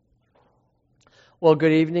Well,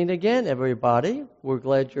 good evening again, everybody. We're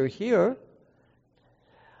glad you're here.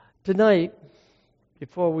 Tonight,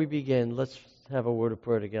 before we begin, let's have a word of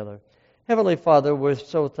prayer together. Heavenly Father, we're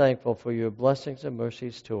so thankful for your blessings and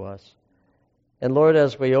mercies to us. And Lord,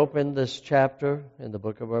 as we open this chapter in the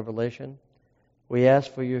book of Revelation, we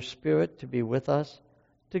ask for your Spirit to be with us,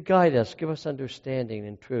 to guide us, give us understanding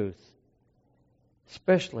and truth,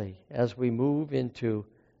 especially as we move into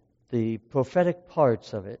the prophetic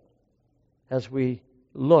parts of it. As we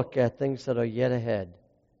look at things that are yet ahead,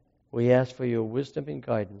 we ask for your wisdom and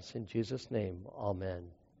guidance. In Jesus' name, amen.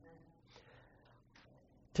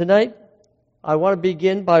 Tonight, I want to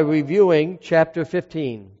begin by reviewing chapter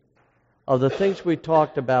 15 of the things we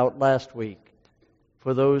talked about last week,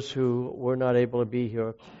 for those who were not able to be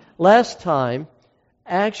here. Last time,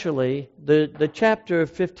 actually, the chapter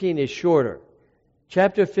 15 is shorter.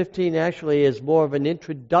 Chapter 15 actually is more of an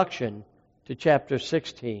introduction to chapter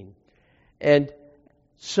 16. And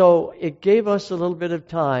so it gave us a little bit of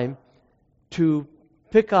time to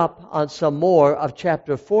pick up on some more of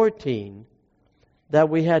chapter 14 that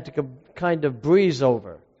we had to kind of breeze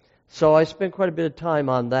over. So I spent quite a bit of time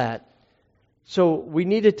on that. So we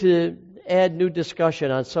needed to add new discussion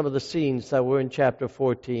on some of the scenes that were in chapter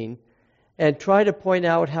 14 and try to point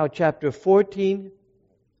out how chapter 14,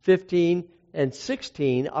 15, and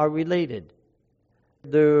 16 are related.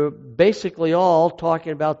 They're basically all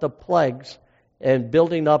talking about the plagues and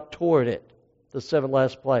building up toward it, the seven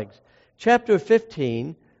last plagues. Chapter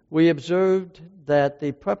 15, we observed that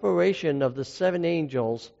the preparation of the seven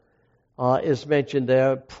angels is mentioned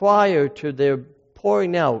there prior to their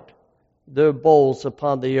pouring out their bowls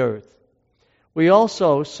upon the earth. We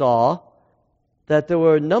also saw that there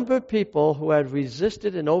were a number of people who had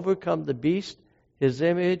resisted and overcome the beast, his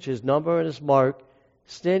image, his number, and his mark,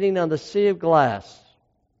 standing on the sea of glass.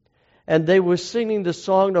 And they were singing the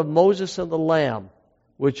song of Moses and the Lamb,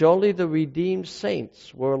 which only the redeemed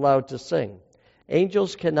saints were allowed to sing.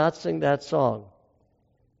 Angels cannot sing that song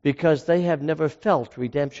because they have never felt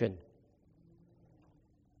redemption.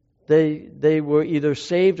 They were either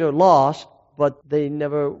saved or lost, but they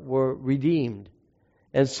never were redeemed.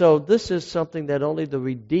 And so this is something that only the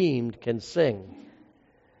redeemed can sing.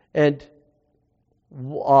 And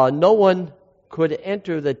no one could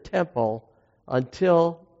enter the temple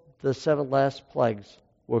until the seven last plagues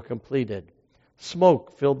were completed.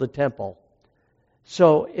 Smoke filled the temple.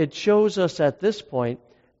 So it shows us at this point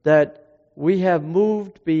that we have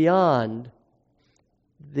moved beyond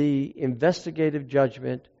the investigative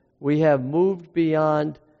judgment. We have moved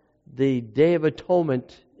beyond the Day of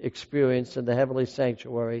Atonement experience in the heavenly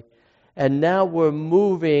sanctuary. And now we're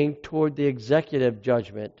moving toward the executive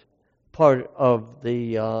judgment part of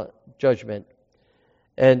the judgment.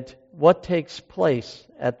 And what takes place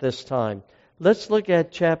at this time? Let's look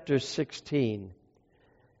at chapter 16.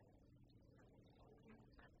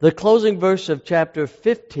 The closing verse of chapter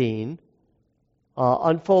 15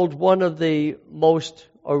 unfolds one of the most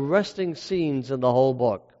arresting scenes in the whole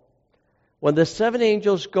book. When the seven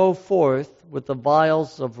angels go forth with the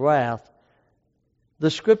vials of wrath,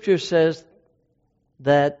 the scripture says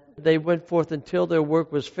that they went forth until their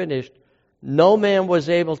work was finished. No man was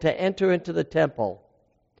able to enter into the temple.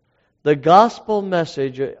 The gospel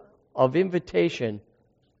message of invitation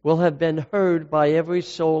will have been heard by every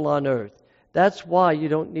soul on earth. That's why you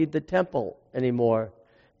don't need the temple anymore,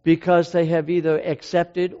 because they have either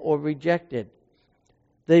accepted or rejected.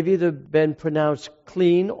 They've either been pronounced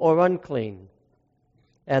clean or unclean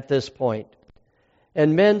at this point.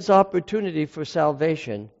 And men's opportunity for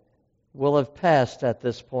salvation will have passed at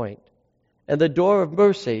this point. And the door of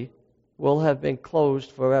mercy will have been closed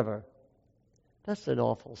forever. That's an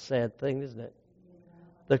awful sad thing, isn't it?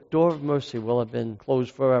 The door of mercy will have been closed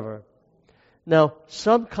forever. Now,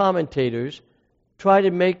 some commentators try to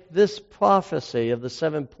make this prophecy of the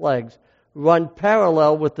seven plagues run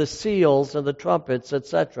parallel with the seals and the trumpets,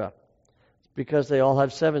 etc., because they all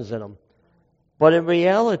have sevens in them. But in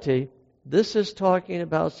reality, this is talking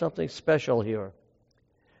about something special here.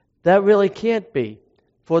 That really can't be,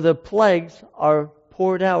 for the plagues are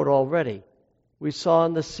poured out already. We saw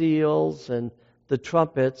in the seals and the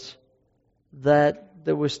trumpets that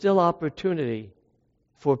there was still opportunity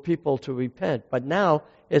for people to repent. But now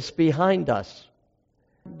it's behind us.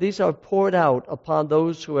 These are poured out upon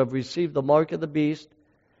those who have received the mark of the beast,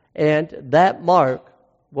 and that mark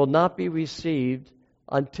will not be received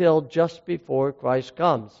until just before Christ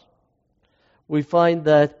comes. We find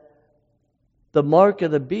that the mark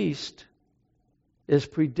of the beast is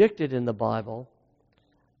predicted in the Bible,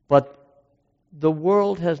 but the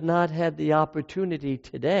world has not had the opportunity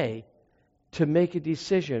today to make a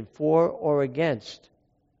decision for or against.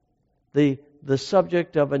 The the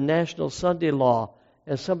subject of a national Sunday law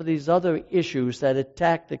and some of these other issues that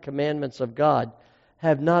attack the commandments of God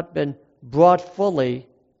have not been brought fully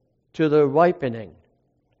to their ripening,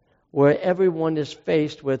 where everyone is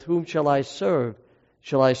faced with, whom shall I serve?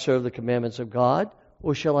 Shall I serve the commandments of God,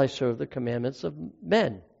 or shall I serve the commandments of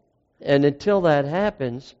men? And until that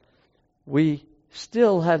happens, we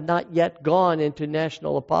still have not yet gone into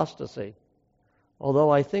national apostasy, although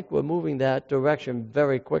I think we're moving that direction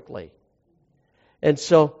very quickly. And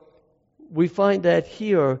so we find that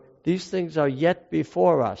here, these things are yet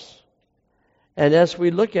before us. And as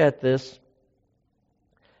we look at this,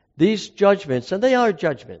 these judgments, and they are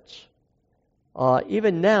judgments,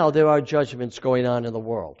 even now there are judgments going on in the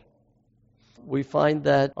world. We find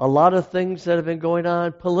that a lot of things that have been going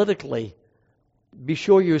on politically, be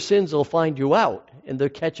sure your sins will find you out, and they're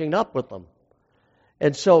catching up with them.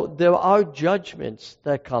 And so there are judgments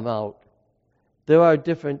that come out. There are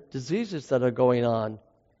different diseases that are going on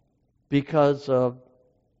because of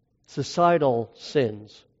societal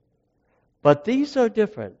sins. But these are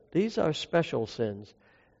different. These are special sins.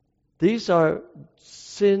 These are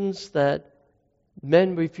sins that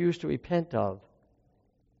men refuse to repent of.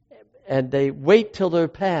 And they wait till they're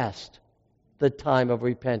past the time of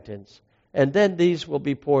repentance. And then these will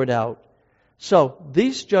be poured out. So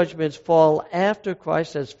these judgments fall after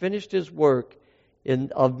Christ has finished his work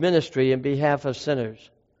of ministry in behalf of sinners.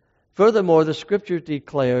 Furthermore, the Scripture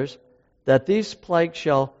declares that these plagues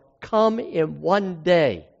shall come in one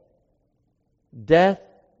day: death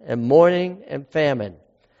and mourning and famine.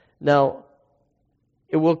 Now,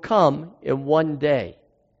 it will come in one day.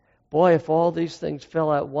 Boy, if all these things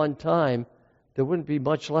fell at one time, there wouldn't be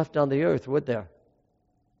much left on the earth, would there?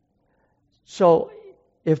 So,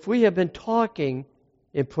 if we have been talking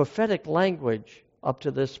in prophetic language up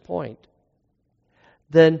to this point,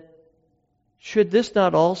 then should this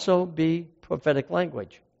not also be prophetic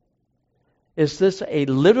language? Is this a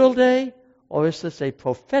literal day, or is this a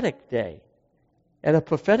prophetic day? And a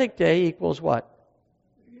prophetic day equals what?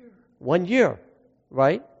 1 year,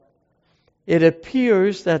 right? It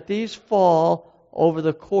appears that these fall over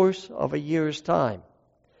the course of a year's time.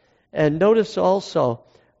 And notice also,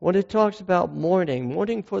 when it talks about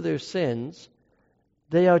mourning for their sins,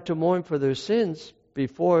 they are to mourn for their sins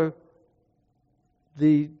before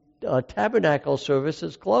the tabernacle service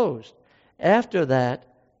is closed. After that,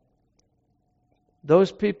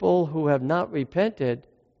 those people who have not repented,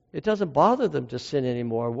 it doesn't bother them to sin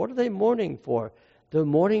anymore. What are they mourning for? They're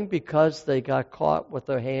mourning because they got caught with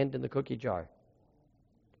their hand in the cookie jar.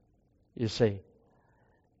 You see,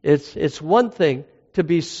 it's one thing to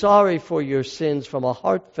be sorry for your sins from a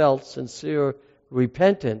heartfelt, sincere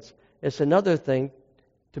repentance. It's another thing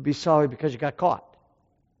to be sorry because you got caught,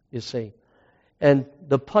 you see, and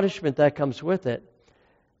the punishment that comes with it.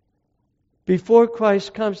 Before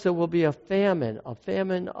Christ comes, there will be a famine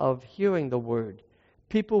of hearing the word.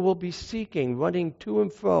 People will be seeking, running to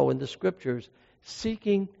and fro in the Scriptures,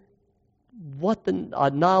 seeking what the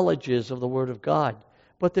knowledge is of the Word of God.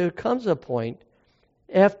 But there comes a point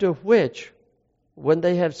after which, when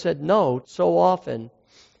they have said no so often,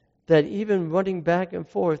 that even running back and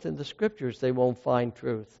forth in the Scriptures, they won't find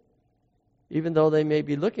truth, even though they may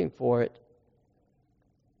be looking for it.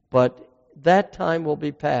 But that time will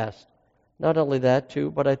be past. Not only that, too,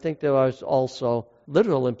 but I think there are also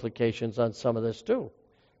literal implications on some of this, too.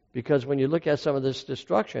 Because when you look at some of this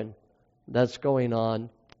destruction that's going on,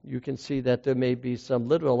 you can see that there may be some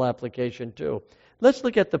literal application, too. Let's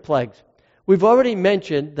look at the plagues. We've already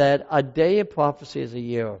mentioned that a day in prophecy is a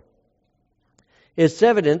year. It's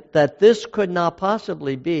evident that this could not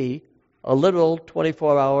possibly be a literal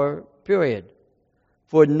 24-hour period.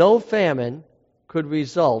 For no famine could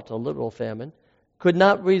result, a literal famine, could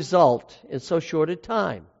not result in so short a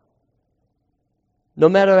time. No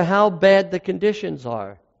matter how bad the conditions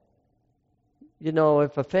are. You know,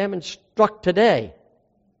 if a famine struck today,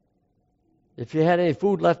 if you had any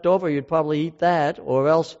food left over, you'd probably eat that, or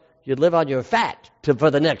else you'd live on your fat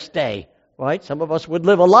for the next day, right? Some of us would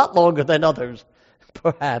live a lot longer than others,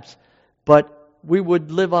 perhaps, but we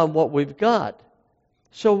would live on what we've got.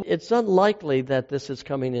 So it's unlikely that this is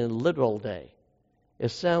coming in a literal day. It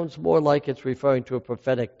sounds more like it's referring to a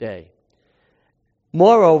prophetic day.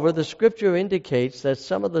 Moreover, the Scripture indicates that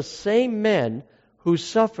some of the same men who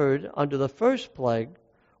suffered under the first plague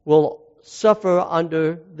will suffer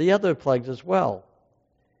under the other plagues as well.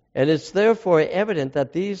 And it's therefore evident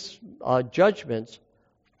that these judgments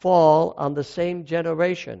fall on the same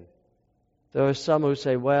generation. There are some who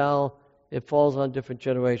say, well, it falls on different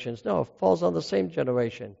generations. No, it falls on the same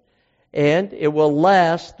generation. And it will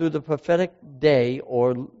last through the prophetic day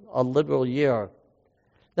or a literal year.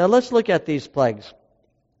 Now let's look at these plagues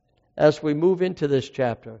as we move into this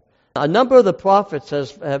chapter. A number of the prophets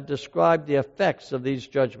have described the effects of these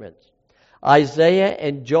judgments. Isaiah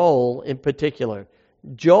and Joel in particular.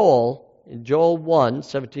 Joel, in Joel 1,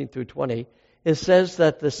 17 through 20, it says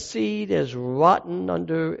that the seed is rotten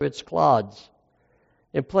under its clods.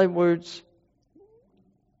 In plain words,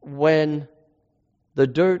 when the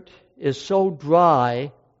dirt is so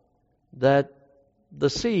dry that the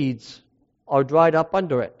seeds are dried up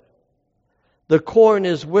under it. The corn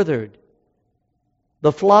is withered.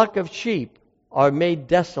 The flock of sheep are made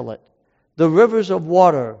desolate. The rivers of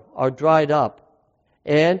water are dried up,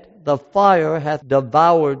 and the fire hath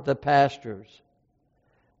devoured the pastures.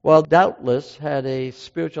 Well, doubtless had a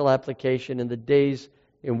spiritual application in the days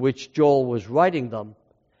in which Joel was writing them,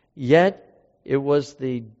 yet it was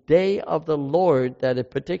the day of the Lord that it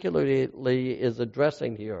particularly is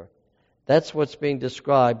addressing here. That's what's being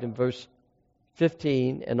described in verse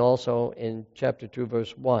 15 and also in chapter 2,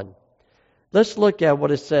 verse 1. Let's look at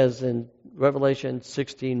what it says in Revelation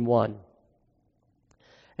 16:1.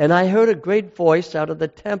 And I heard a great voice out of the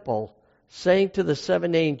temple saying to the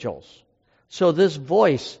 7 angels. So this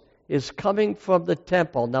voice is coming from the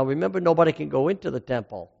temple. Now remember, nobody can go into the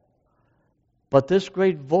temple. But this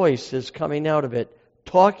great voice is coming out of it,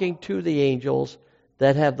 talking to the angels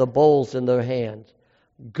that have the bowls in their hands.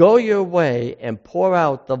 Go your way and pour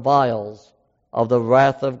out the vials of the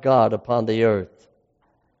wrath of God upon the earth.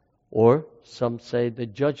 Or some say the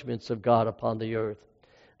judgments of God upon the earth.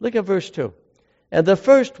 Look at verse 2. And the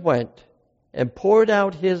first went and poured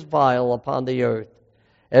out his vial upon the earth,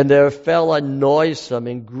 and there fell a noisome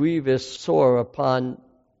and grievous sore upon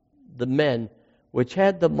the men which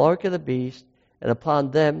had the mark of the beast, and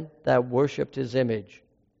upon them that worshipped his image.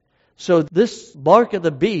 So this mark of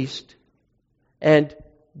the beast and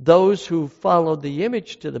those who followed the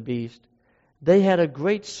image to the beast, they had a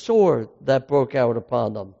great sore that broke out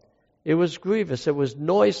upon them. It was grievous, it was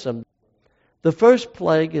noisome. The first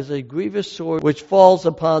plague is a grievous sore which falls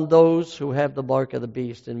upon those who have the mark of the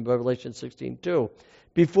beast in Revelation 16:2.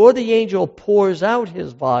 Before the angel pours out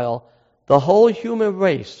his vial, the whole human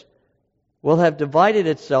race will have divided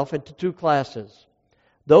itself into 2 classes.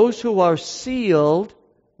 Those who are sealed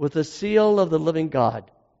with the seal of the living God.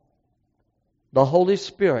 The Holy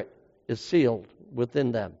Spirit is sealed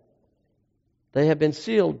within them. They have been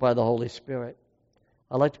sealed by the Holy Spirit.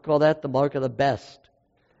 I like to call that the mark of the best.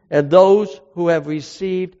 And those who have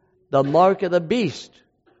received the mark of the beast,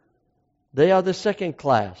 they are the second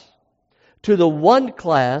class. To the one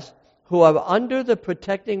class who are under the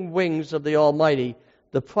protecting wings of the Almighty,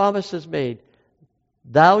 the promise is made,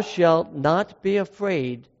 thou shalt not be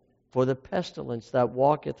afraid for the pestilence that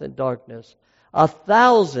walketh in darkness.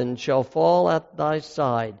 1,000 shall fall at thy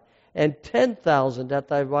side, and 10,000 at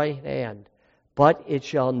thy right hand, but it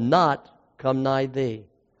shall not come nigh thee.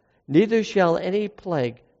 Neither shall any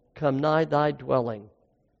plague come nigh thy dwelling.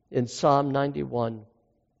 In Psalm 91,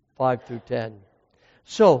 5 through 10.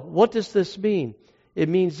 So, what does this mean? It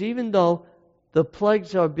means even though the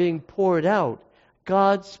plagues are being poured out,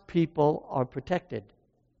 God's people are protected.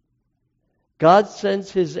 God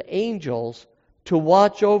sends His angels to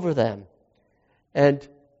watch over them. And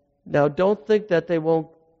now don't think that they won't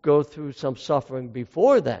go through some suffering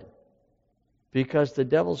before then, because the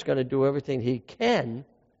devil's going to do everything he can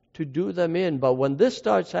to do them in. But when this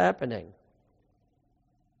starts happening,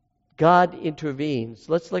 God intervenes.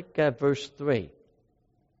 Let's look at verse 3.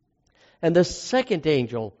 And the second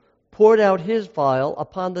angel poured out his vial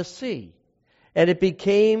upon the sea, and it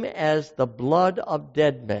became as the blood of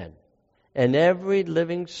dead men, and every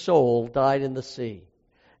living soul died in the sea.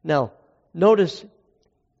 Now, notice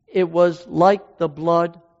it was like the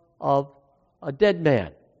blood of a dead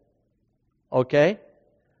man. Okay?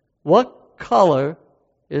 What color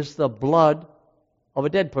is the blood of a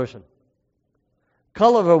dead person?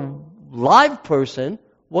 Color of a live person,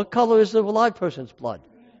 what color is the live person's blood?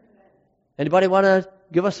 Anybody want to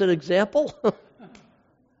give us an example?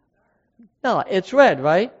 No, it's red,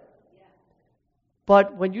 right?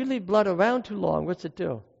 But when you leave blood around too long, what's it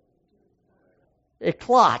do? It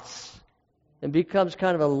clots and becomes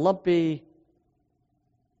kind of a lumpy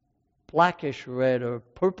blackish red or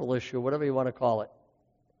purplish or whatever you want to call it.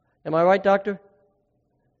 Am I right, doctor?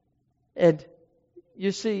 And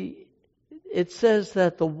you see, it says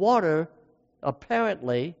that the water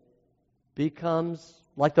apparently becomes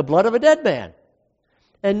like the blood of a dead man.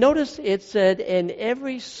 And notice it said, and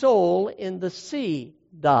every soul in the sea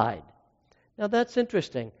died. Now that's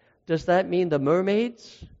interesting. Does that mean the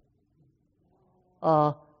mermaids?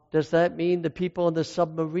 Does that mean the people in the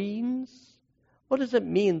submarines? What does it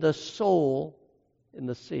mean, the soul in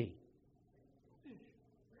the sea?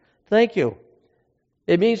 Thank you.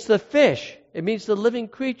 It means the fish. It means the living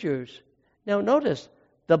creatures. Now notice,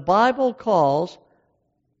 the Bible calls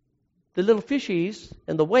the little fishies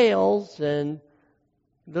and the whales and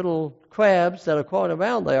little crabs that are crawling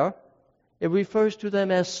around there, it refers to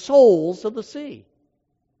them as souls of the sea.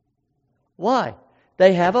 Why?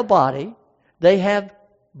 They have a body, they have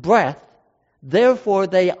breath, therefore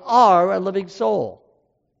they are a living soul.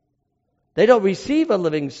 They don't receive a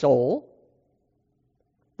living soul,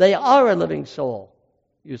 they are a living soul,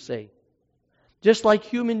 you see. Just like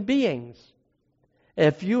human beings.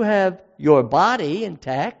 If you have your body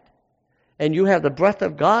intact, and you have the breath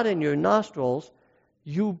of God in your nostrils,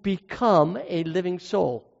 you become a living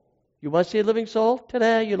soul. You want to see a living soul?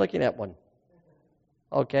 Today you're looking at one.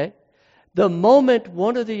 Okay? The moment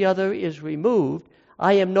one or the other is removed,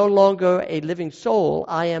 I am no longer a living soul,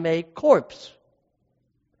 I am a corpse.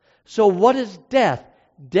 So what is death?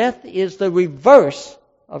 Death is the reverse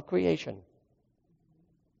of creation.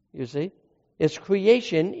 You see? It's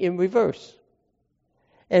creation in reverse.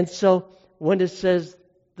 And so when it says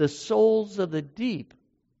the souls of the deep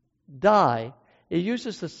die, it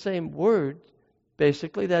uses the same word,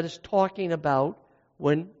 basically, that is talking about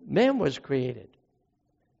when man was created.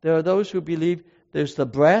 There are those who believe there's the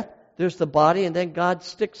breath, there's the body, and then God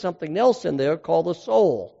sticks something else in there called the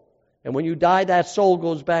soul. And when you die, that soul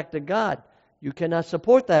goes back to God. You cannot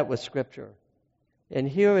support that with Scripture. And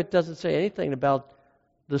here it doesn't say anything about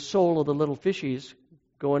the soul of the little fishies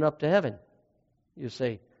going up to heaven, you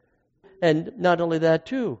see. And not only that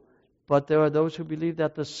too, but there are those who believe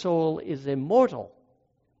that the soul is immortal.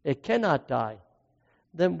 It cannot die.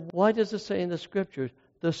 Then why does it say in the Scriptures,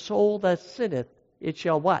 the soul that sinneth, it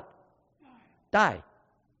shall what? Die.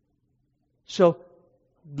 So,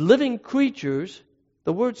 living creatures,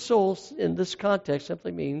 the word soul in this context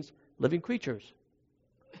simply means living creatures.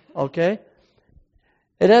 Okay?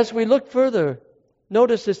 And as we look further,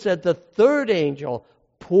 notice it said the third angel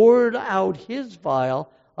poured out his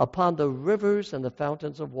vial upon the rivers and the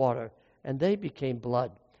fountains of water, and they became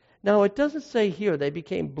blood. Now, it doesn't say here they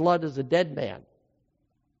became blood as a dead man.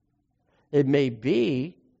 It may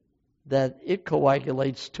be that it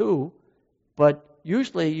coagulates too, but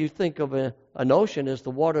usually you think of an ocean as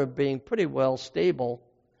the water being pretty well stable,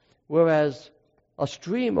 whereas a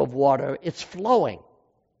stream of water, it's flowing.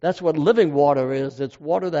 That's what living water is. It's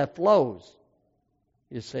water that flows,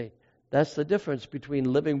 you see. That's the difference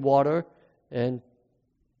between living water and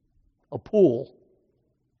a pool.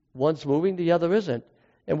 One's moving, the other isn't.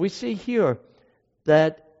 And we see here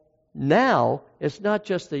that now it's not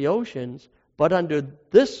just the oceans, but under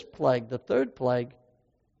this plague, the third plague,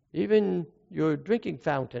 even your drinking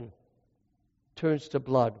fountain turns to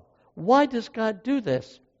blood. Why does God do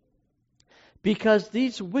this? Because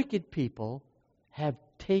these wicked people have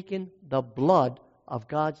taken the blood of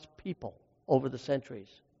God's people over the centuries.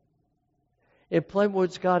 In plain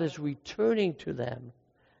words, God is returning to them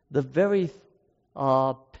the very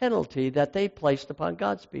penalty that they placed upon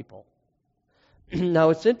God's people. Now,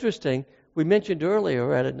 it's interesting, we mentioned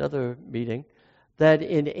earlier at another meeting that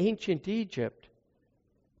in ancient Egypt,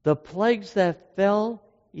 the plagues that fell,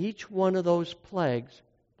 each one of those plagues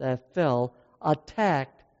that fell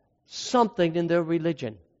attacked something in their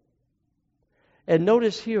religion. And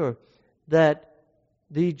notice here that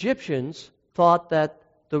the Egyptians thought that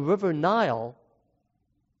the river Nile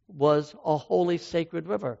was a holy, sacred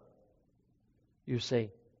river, you see.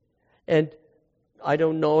 And I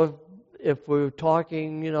don't know if we're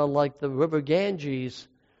talking, like the river Ganges,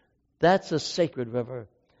 that's a sacred river.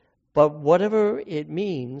 But whatever it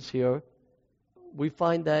means here, we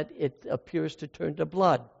find that it appears to turn to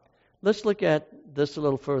blood. Let's look at this a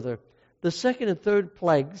little further. The second and third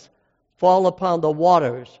plagues fall upon the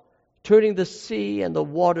waters, turning the sea and the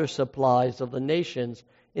water supplies of the nations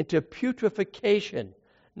into putrefaction.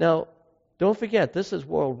 Now, don't forget, this is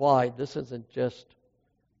worldwide. This isn't just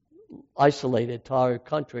isolated to our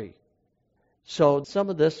country. So some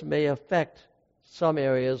of this may affect some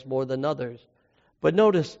areas more than others. But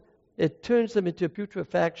notice, it turns them into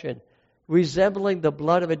putrefaction, resembling the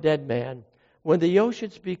blood of a dead man. When the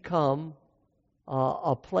oceans become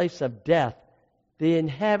a place of death, the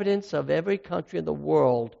inhabitants of every country in the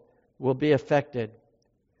world will be affected.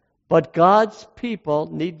 But God's people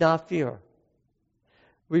need not fear.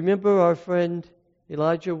 Remember our friend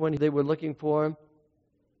Elijah when they were looking for him?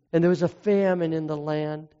 And there was a famine in the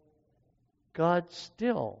land. God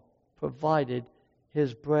still provided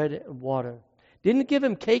his bread and water. Didn't give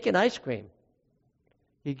him cake and ice cream.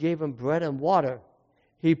 He gave him bread and water.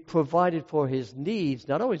 He provided for his needs,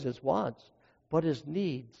 not always his wants, but his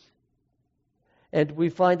needs. And we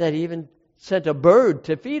find that he even sent a bird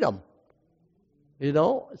to feed him.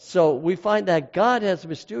 So we find that God has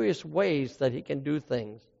mysterious ways that he can do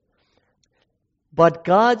things. But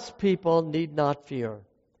God's people need not fear.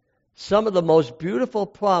 Some of the most beautiful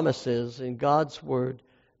promises in God's word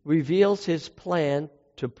reveals his plan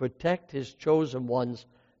to protect his chosen ones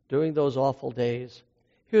during those awful days.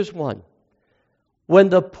 Here's one. When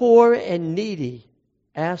the poor and needy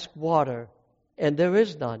ask water, and there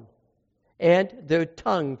is none, and their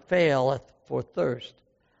tongue faileth for thirst,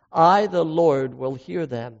 I, the Lord, will hear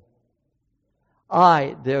them.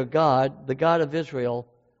 I, their God, the God of Israel,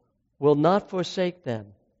 will not forsake them.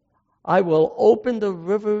 I will open the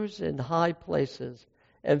rivers in high places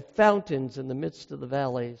and fountains in the midst of the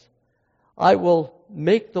valleys. I will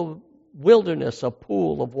make the wilderness a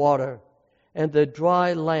pool of water and the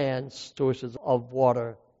dry land sources of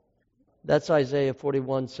water. That's Isaiah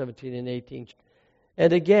 41:17 and 18.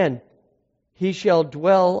 And again, he shall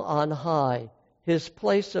dwell on high. His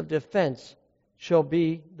place of defense shall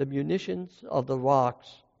be the munitions of the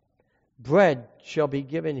rocks. Bread shall be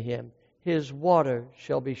given him. His water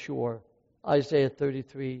shall be sure. Isaiah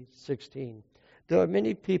 33:16. There are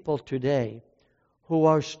many people today who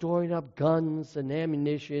are storing up guns and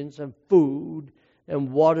ammunitions and food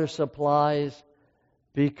and water supplies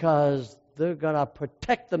because they're going to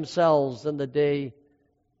protect themselves in the day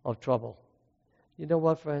of trouble. You know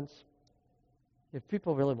what, friends? If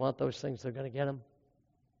people really want those things, they're going to get them.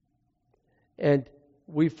 And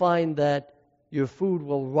we find that your food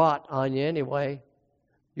will rot on you anyway.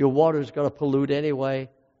 Your water is going to pollute anyway.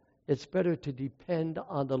 It's better to depend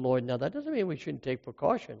on the Lord. Now, that doesn't mean we shouldn't take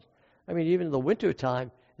precautions. I mean, even in the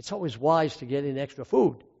wintertime, it's always wise to get in extra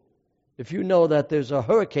food. If you know that there's a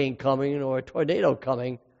hurricane coming or a tornado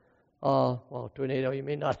coming, tornado, you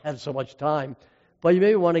may not have so much time, but you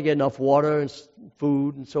may want to get enough water and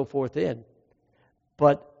food and so forth in.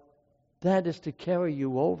 But that is to carry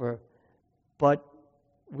you over. But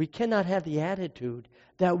we cannot have the attitude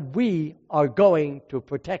that we are going to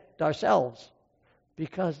protect ourselves,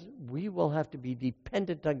 because we will have to be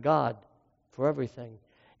dependent on God for everything.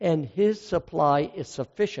 And his supply is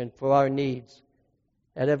sufficient for our needs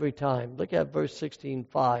at every time. Look at verse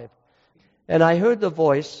 16:5. And I heard the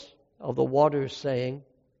voice of the waters saying,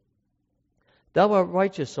 Thou art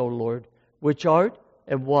righteous, O Lord, which art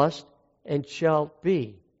and wast and shalt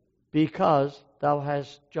be, because thou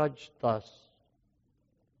hast judged thus.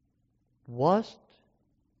 Wast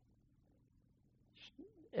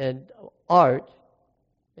and art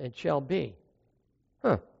and shall be.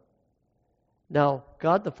 Now,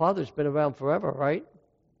 God the Father's been around forever, right?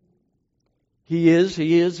 He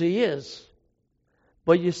is.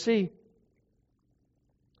 But you see,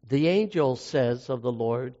 the angel says of the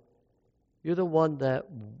Lord, you're the one that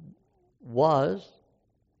was,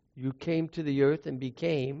 you came to the earth and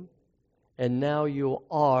became, and now you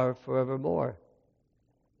are forevermore.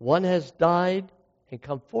 One has died and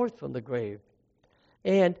come forth from the grave.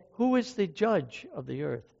 And who is the judge of the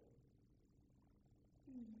earth?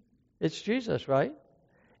 It's Jesus, right?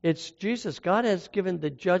 It's Jesus. God has given the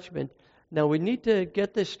judgment. Now we need to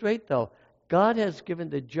get this straight, though. God has given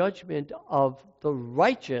the judgment of the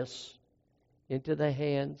righteous into the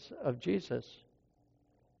hands of Jesus.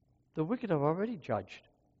 The wicked are already judged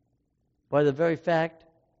by the very fact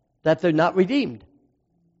that they're not redeemed,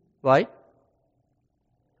 right?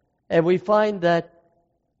 And we find that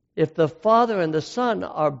if the Father and the Son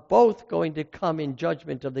are both going to come in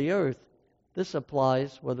judgment of the earth, this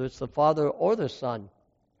applies whether it's the Father or the Son.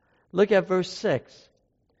 Look at verse 6.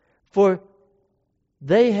 For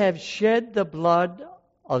they have shed the blood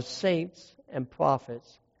of saints and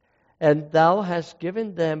prophets, and thou hast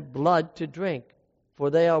given them blood to drink, for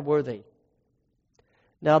they are worthy.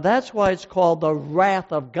 Now that's why it's called the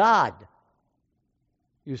wrath of God,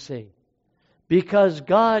 you see. Because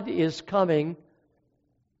God is coming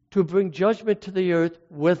to bring judgment to the earth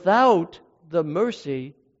without the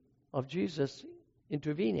mercy of Jesus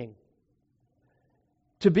intervening.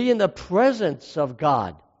 To be in the presence of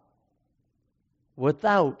God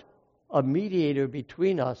without a mediator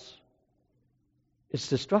between us is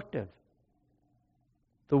destructive.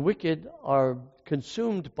 The wicked are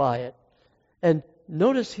consumed by it. And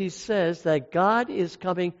notice he says that God is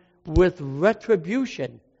coming with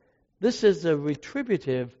retribution. This is a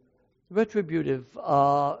retributive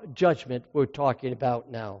judgment we're talking about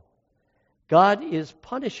now. God is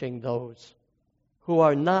punishing those who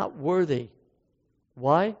are not worthy.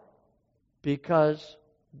 Why? Because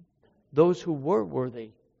those who were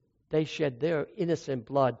worthy, they shed their innocent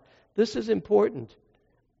blood. This is important.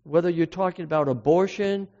 Whether you're talking about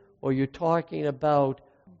abortion or you're talking about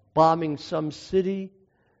bombing some city,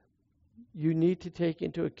 you need to take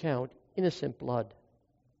into account innocent blood.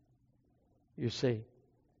 You see,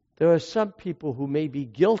 there are some people who may be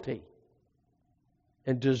guilty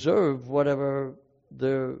and deserve whatever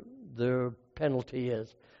their penalty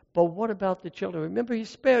is. But what about the children? Remember, he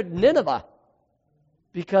spared Nineveh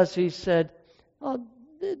because he said, oh,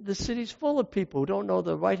 the city's full of people who don't know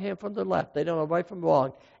the right hand from the left. They don't know right from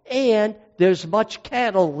wrong. And there's much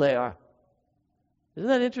cattle there. Isn't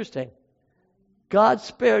that interesting? God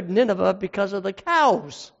spared Nineveh because of the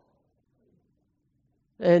cows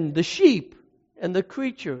and the sheep and the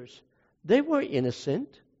creatures. They were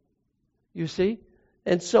innocent, you see.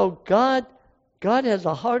 And so God has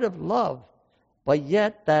a heart of love, but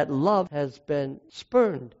yet that love has been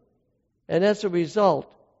spurned. And as a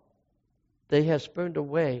result, they have spurned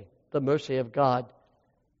away the mercy of God.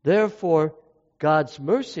 Therefore, God's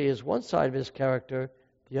mercy is one side of his character,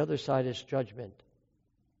 the other side is judgment.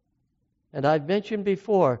 And I've mentioned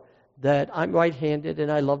before that I'm right-handed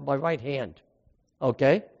and I love my right hand.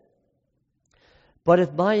 Okay? But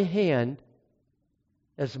if my hand,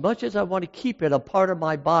 as much as I want to keep it a part of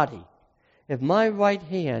my body, if my right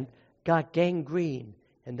hand got gangrene,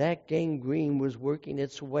 and that gangrene was working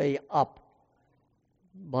its way up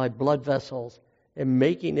my blood vessels and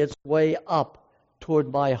making its way up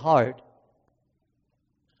toward my heart,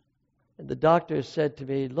 and the doctor said to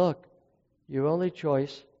me, look, your only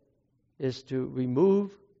choice is to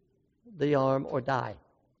remove the arm or die.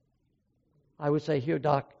 I would say, here,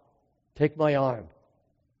 doc, take my arm.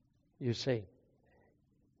 You see.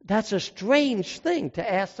 That's a strange thing to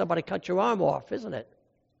ask somebody to cut your arm off, isn't it?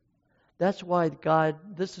 That's why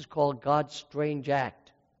this is called God's strange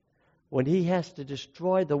act. When he has to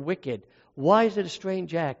destroy the wicked. Why is it a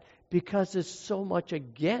strange act? Because it's so much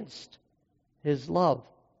against his love.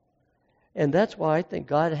 And that's why I think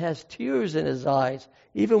God has tears in his eyes,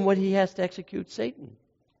 even when he has to execute Satan.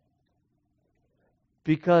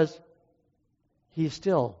 Because he's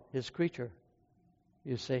still his creature,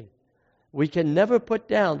 you see. We can never put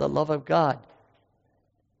down the love of God.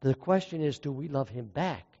 The question is, do we love him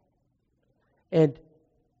back? And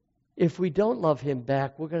if we don't love him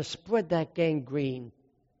back, we're going to spread that gangrene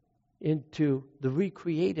into the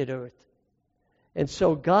recreated earth. And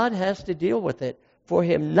so God has to deal with it. For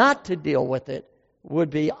him not to deal with it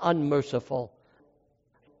would be unmerciful.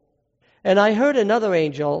 And I heard another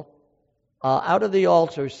angel out of the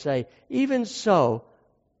altar say, even so,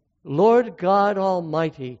 Lord God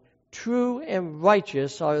Almighty, true and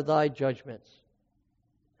righteous are thy judgments.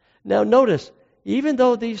 Now notice, even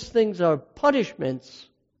though these things are punishments,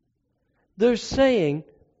 they're saying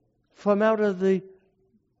from out of the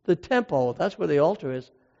temple, that's where the altar is,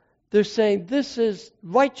 they're saying this is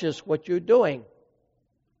righteous what you're doing.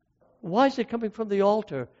 Why is it coming from the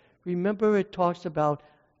altar? Remember it talks about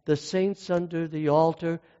the saints under the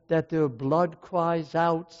altar, that their blood cries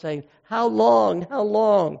out saying, how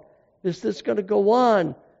long is this going to go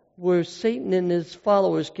on? Where Satan and his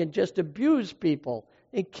followers can just abuse people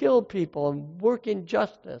and kill people and work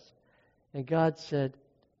injustice. And God said,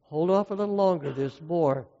 hold off a little longer. There's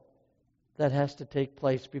more that has to take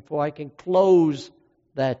place before I can close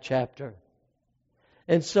that chapter.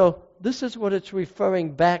 And so this is what it's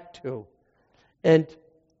referring back to. And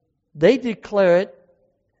they declare it.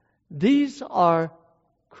 These are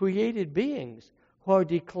created beings who are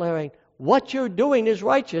declaring, what you're doing is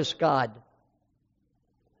righteous, God.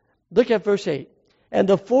 Look at verse 8. And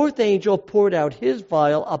the fourth angel poured out his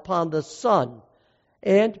vial upon the sun,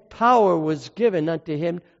 and power was given unto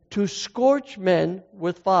him to scorch men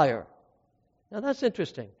with fire. Now that's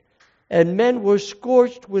interesting. And men were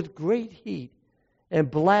scorched with great heat, and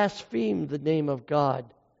blasphemed the name of God,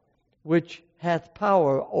 which hath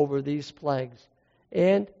power over these plagues.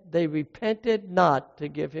 And they repented not to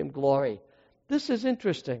give him glory. This is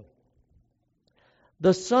interesting.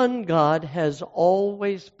 The sun god has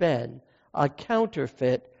always been a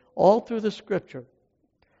counterfeit all through the Scripture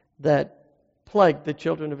that plagued the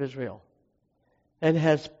children of Israel and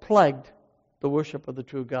has plagued the worship of the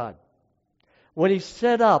true God. When he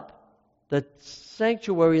set up the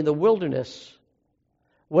sanctuary in the wilderness,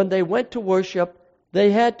 when they went to worship, they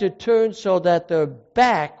had to turn so that their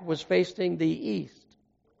back was facing the east.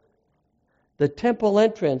 The temple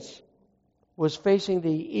entrance was facing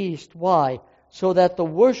the east. Why? So that the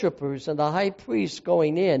worshipers and the high priests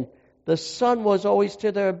going in, the sun was always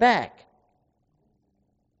to their back.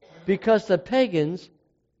 Because the pagans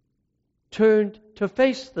turned to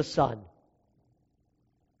face the sun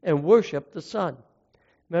and worship the sun.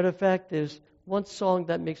 Matter of fact, there's one song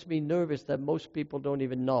that makes me nervous that most people don't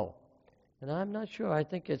even know. And I'm not sure. I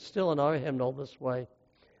think it's still in our hymnal this way.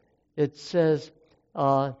 It says,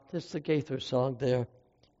 this is the Gaither song there,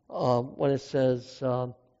 when it says,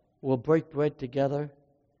 we'll break bread together.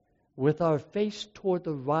 with our face toward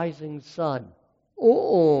the rising sun.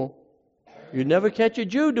 Oh, you never catch a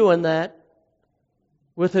Jew doing that.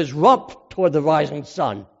 With his rump toward the rising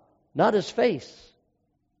sun, not his face.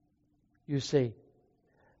 You see.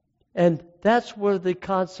 And that's where the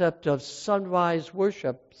concept of sunrise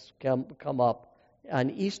worships come up. On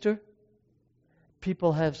Easter,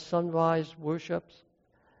 people have sunrise worships.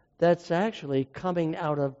 That's actually coming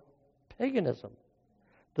out of paganism.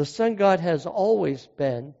 The sun god has always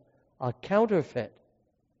been a counterfeit.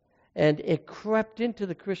 And it crept into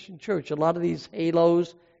the Christian church. A lot of these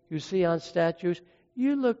halos you see on statues,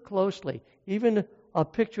 you look closely. Even a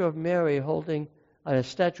picture of Mary holding, a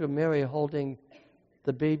statue of Mary holding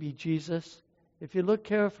the baby Jesus. If you look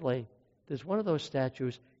carefully, there's one of those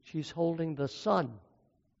statues, she's holding the sun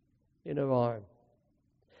in her arm.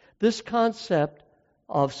 This concept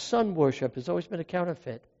of sun worship has always been a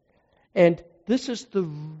counterfeit. And this is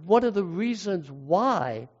one of the reasons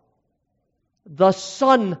why the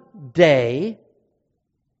Sunday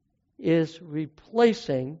is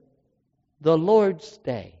replacing the Lord's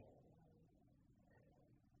Day.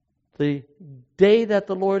 The day that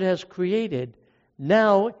the Lord has created,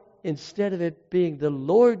 now instead of it being the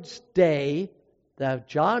Lord's Day that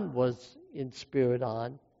John was in spirit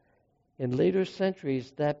on, in later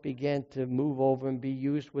centuries that began to move over and be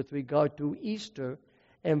used with regard to Easter,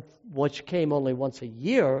 and which came only once a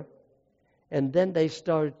year, and then they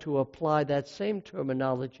started to apply that same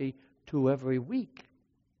terminology to every week,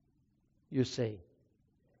 you see,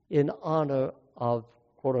 in honor of,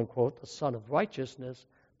 quote-unquote, the Son of Righteousness,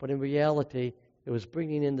 but in reality, it was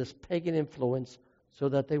bringing in this pagan influence so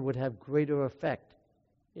that they would have greater effect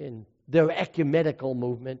in their ecumenical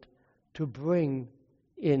movement to bring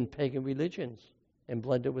in pagan religions and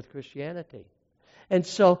blend it with Christianity. And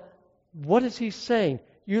so, what is he saying?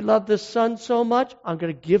 You love the sun so much, I'm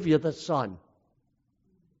going to give you the sun.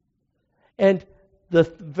 And the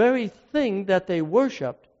very thing that they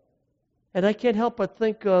worshipped, and I can't help but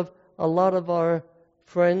think of a lot of our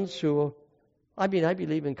friends who, I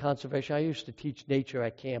believe in conservation. I used to teach nature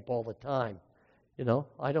at camp all the time. You know,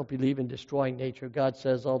 I don't believe in destroying nature. God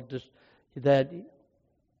says that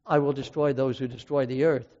I will destroy those who destroy the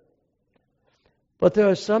earth. But there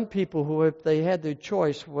are some people who, if they had their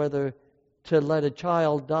choice whether to let a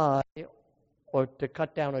child die or to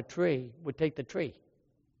cut down a tree, would take the tree.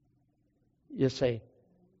 You see.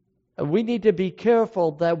 And we need to be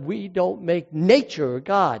careful that we don't make nature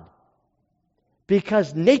God.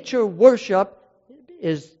 Because nature worship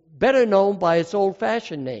is better known by its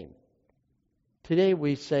old-fashioned name. Today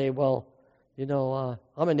we say, well,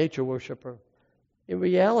 I'm a nature worshiper. In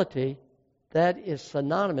reality, that is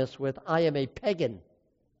synonymous with I am a pagan.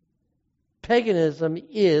 Paganism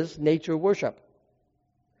is nature worship.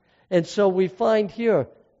 And so we find here,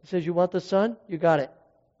 it says, you want the sun? You got it.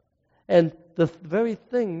 And the very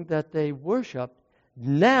thing that they worship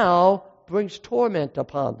now brings torment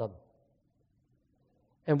upon them.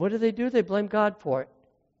 And what do? They blame God for it.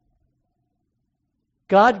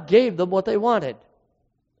 God gave them what they wanted.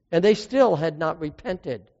 And they still had not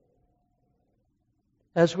repented.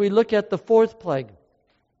 As we look at the fourth plague,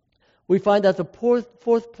 we find that the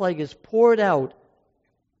fourth plague is poured out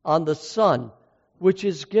on the sun, which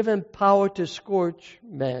is given power to scorch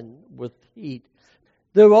men with heat.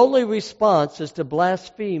 Their only response is to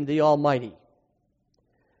blaspheme the Almighty.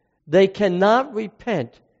 They cannot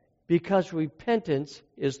repent because repentance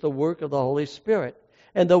is the work of the Holy Spirit.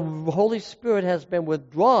 And the Holy Spirit has been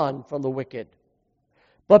withdrawn from the wicked.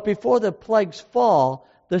 But before the plagues fall,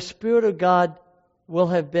 the Spirit of God will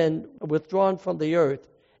have been withdrawn from the earth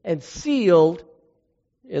and sealed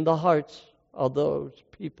in the hearts of those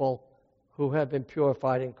people who have been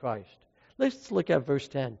purified in Christ. Let's look at verse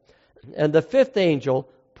 10. And the fifth angel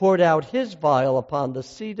poured out his vial upon the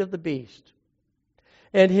seat of the beast,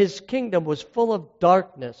 and his kingdom was full of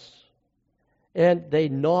darkness, and they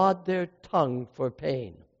gnawed their tongue for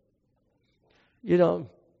pain.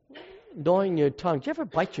 Gnawing your tongue. Do you ever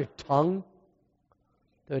bite your tongue?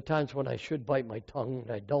 There are times when I should bite my tongue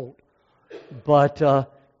and I don't. But do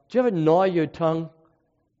you ever gnaw your tongue?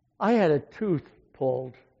 I had a tooth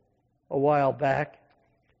pulled a while back,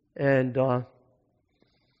 and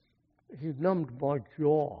he numbed my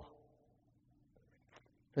jaw.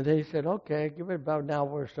 And they said, okay, give it about an hour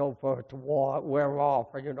or so for it to wear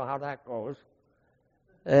off, and you know how that goes.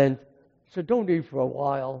 And so don't eat for a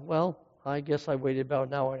while. Well, I guess I waited about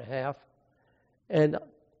an hour and a half. And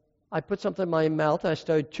I put something in my mouth, and I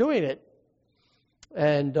started chewing it.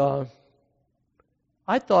 And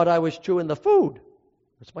I thought I was chewing the food.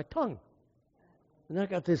 It's my tongue. And I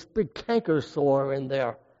got this big canker sore in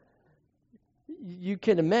there. You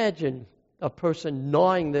can imagine a person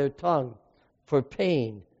gnawing their tongue for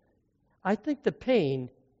pain. I think the pain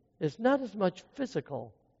is not as much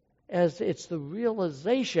physical as it's the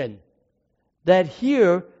realization that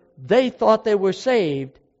here they thought they were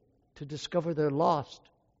saved to discover they're lost.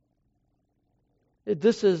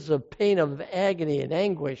 This is a pain of agony and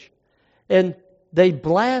anguish. And they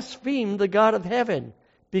blaspheme the God of heaven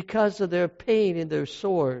because of their pain and their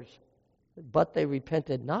sores. But they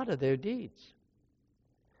repented not of their deeds.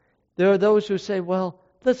 There are those who say, well,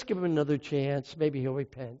 let's give him another chance. Maybe he'll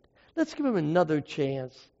repent. Let's give him another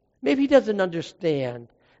chance. Maybe he doesn't understand.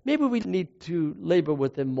 Maybe we need to labor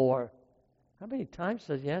with him more. How many times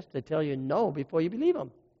does he have to tell you no before you believe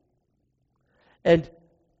him? And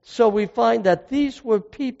so we find that these were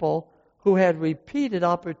people who had repeated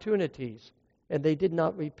opportunities, and they did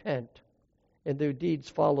not repent, and their deeds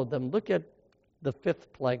followed them. Look at the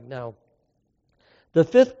fifth plague now. The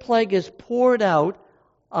fifth plague is poured out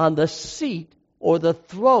on the seat or the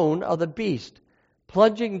throne of the beast,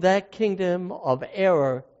 plunging that kingdom of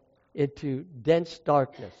error into dense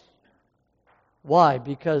darkness. Why?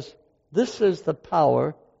 Because this is the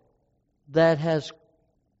power that has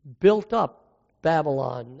built up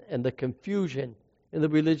Babylon and the confusion in the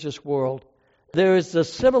religious world. There is a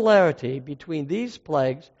similarity between these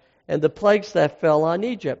plagues and the plagues that fell on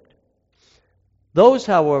Egypt. Those,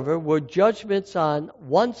 however, were judgments on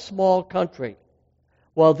one small country,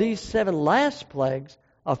 while these 7 last plagues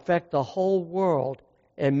affect the whole world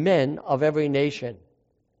and men of every nation.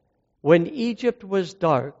 When Egypt was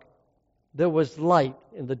dark, there was light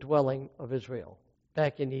in the dwelling of Israel,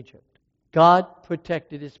 back in Egypt. God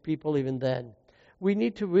protected his people even then. We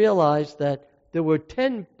need to realize that there were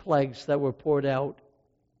 10 plagues that were poured out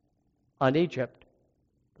on Egypt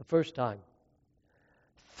the first time.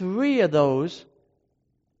 3 of those,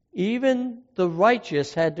 even the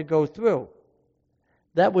righteous had to go through.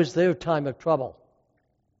 That was their time of trouble.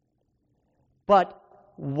 But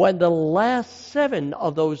when the last 7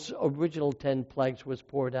 of those original 10 plagues was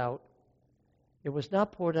poured out, it was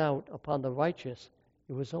not poured out upon the righteous.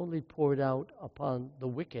 It was only poured out upon the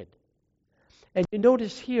wicked. And you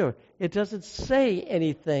notice here, it doesn't say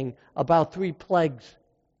anything about 3 plagues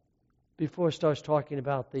before it starts talking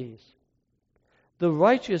about these. The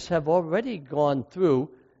righteous have already gone through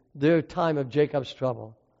their time of Jacob's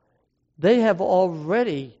trouble. They have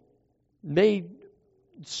already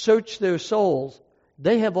searched their souls.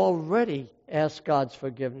 They have already asked God's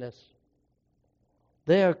forgiveness.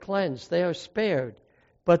 They are cleansed. They are spared.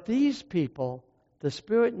 But these people, the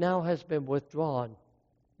Spirit now has been withdrawn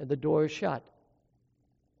and the door is shut.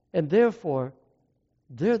 And therefore,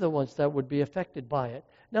 they're the ones that would be affected by it.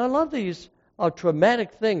 Now, a lot of these are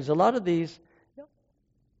traumatic things. A lot of these,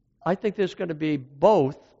 I think there's going to be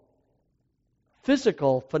both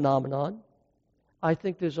physical phenomenon. I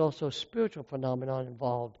think there's also spiritual phenomenon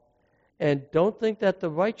involved. And don't think that the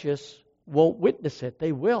righteous won't witness it.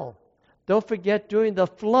 They will. Don't forget during the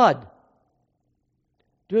flood,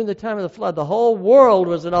 during the time of the flood, the whole world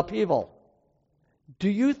was in upheaval. Do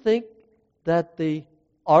you think that the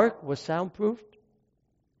ark was soundproofed?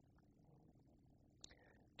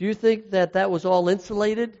 Do you think that that was all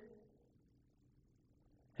insulated?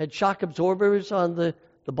 Had shock absorbers on the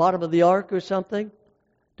bottom of the ark or something?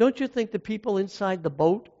 Don't you think the people inside the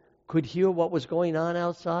boat could hear what was going on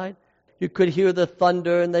outside? You could hear the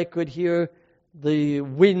thunder and they could hear the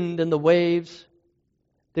wind and the waves.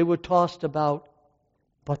 They were tossed about,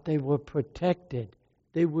 but they were protected.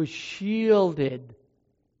 They were shielded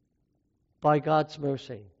by God's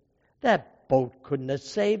mercy. That boat couldn't have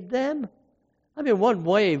saved them. I mean, one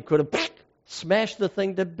wave could have smashed the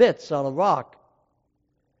thing to bits on a rock.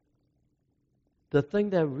 The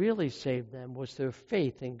thing that really saved them was their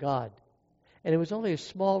faith in God. And it was only a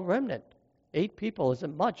small remnant. 8 people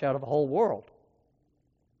isn't much out of the whole world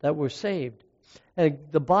that were saved. And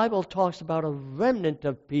the Bible talks about a remnant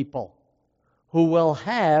of people who will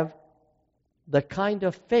have the kind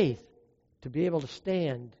of faith to be able to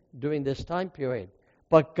stand during this time period.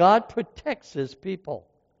 But God protects his people.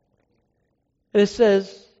 And it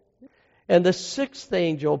says, and the 6th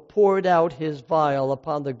angel poured out his vial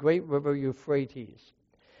upon the great river Euphrates,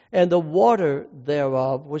 and the water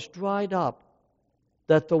thereof was dried up,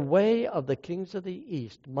 that the way of the kings of the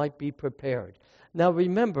east might be prepared. Now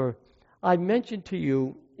remember, I mentioned to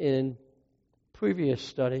you in previous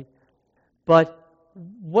study, but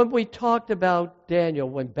when we talked about Daniel,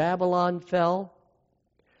 when Babylon fell,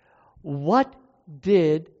 what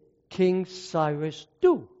did King Cyrus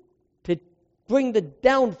do to bring the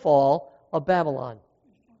downfall of Babylon?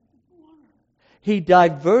 He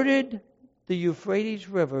diverted the Euphrates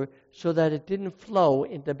River so that it didn't flow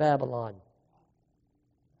into Babylon.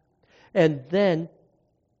 And then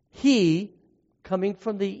he, coming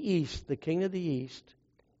from the east, the king of the east,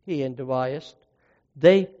 he and Darius,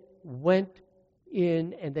 they went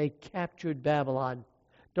in and they captured Babylon.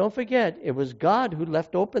 Don't forget, it was God who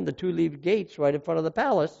left open the two-leaved gates right in front of the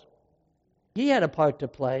palace. He had a part to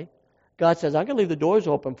play. God says, I'm going to leave the doors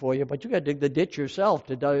open for you, but you got to dig the ditch yourself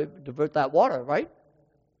to divert that water, right?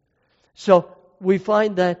 So we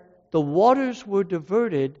find that the waters were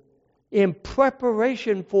diverted in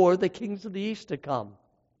preparation for the kings of the east to come.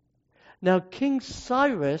 Now, King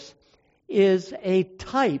Cyrus is a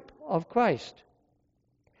type of Christ.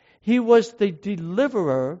 He was the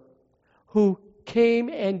deliverer who came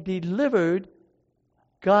and delivered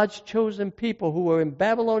God's chosen people who were in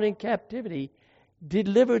Babylonian captivity,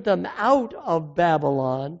 delivered them out of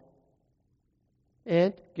Babylon,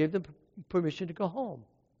 and gave them permission to go home.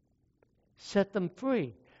 Set them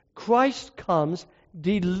free. Christ comes,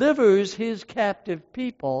 delivers his captive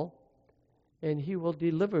people, and he will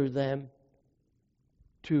deliver them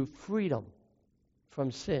to freedom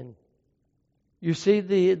from sin. You see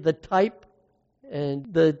the type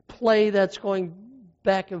and the play that's going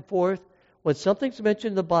back and forth. When something's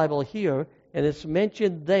mentioned in the Bible here and it's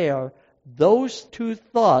mentioned there, those two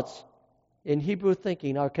thoughts in Hebrew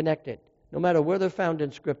thinking are connected, no matter where they're found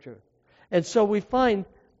in Scripture. And so we find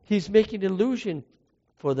he's making allusion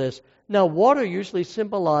for this. Now, water usually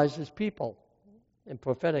symbolizes people in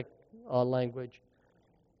prophetic language.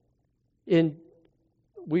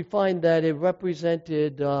 We find that it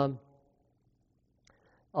represented, in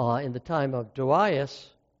the time of Darius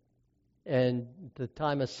and the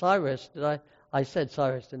time of Cyrus, I said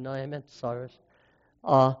Cyrus, didn't I? I meant Cyrus.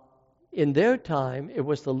 In their time, it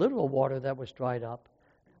was the literal water that was dried up.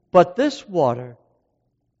 But this water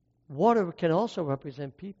can also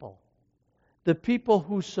represent people. The people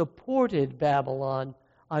who supported Babylon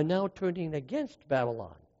are now turning against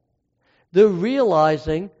Babylon. They're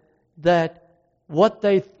realizing that what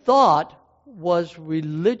they thought was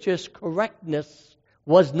religious correctness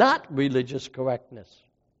was not religious correctness.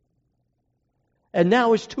 And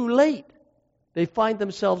now it's too late. They find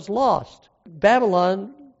themselves lost.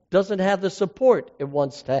 Babylon doesn't have the support it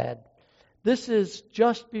once had. This is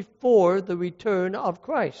just before the return of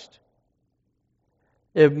Christ.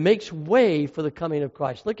 It makes way for the coming of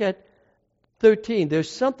Christ. Look at 13.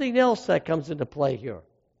 There's something else that comes into play here.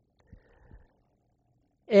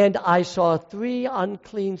 And I saw 3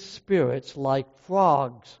 unclean spirits like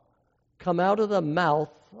frogs come out of the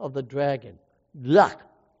mouth of the dragon. Yuck!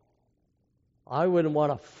 I wouldn't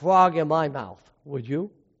want a frog in my mouth, would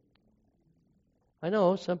you? I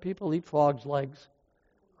know some people eat frogs' legs.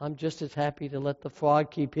 I'm just as happy to let the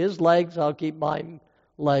frog keep his legs. I'll keep my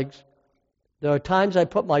legs. There are times I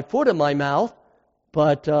put my foot in my mouth,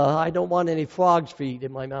 but I don't want any frog's feet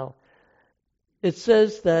in my mouth. It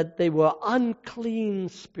says that they were unclean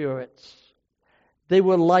spirits. They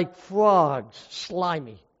were like frogs,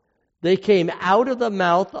 slimy. They came out of the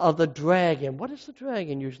mouth of the dragon. What does the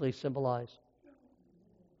dragon usually symbolize?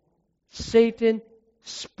 Satan,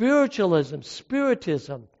 spiritualism,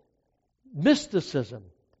 spiritism, mysticism,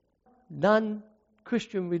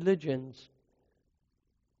 non-Christian religions,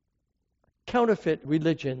 counterfeit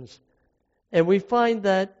religions. And we find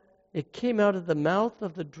that it came out of the mouth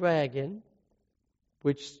of the dragon,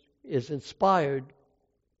 which is inspired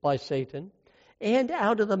by Satan, and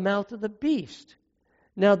out of the mouth of the beast.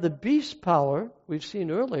 Now, the beast power, we've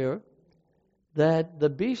seen earlier, that the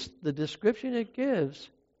beast, the description it gives,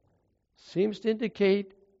 seems to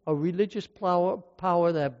indicate a religious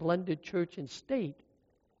power that blended church and state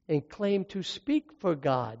and claimed to speak for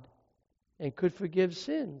God and could forgive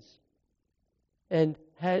sins and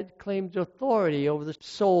had claimed authority over the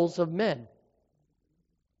souls of men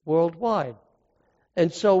worldwide.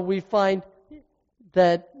 And so we find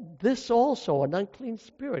that this also, an unclean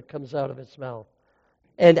spirit, comes out of its mouth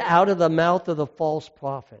and out of the mouth of the false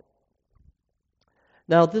prophet.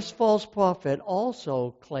 Now, this false prophet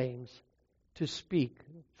also claims to speak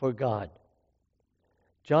for God.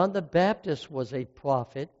 John the Baptist was a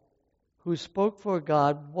prophet who spoke for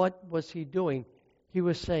God. What was he doing? He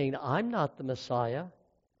was saying, I'm not the Messiah.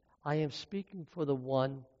 I am speaking for the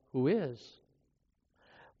one who is.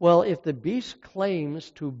 Well, if the beast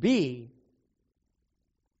claims to be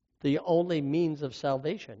the only means of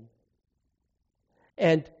salvation,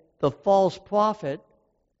 and the false prophet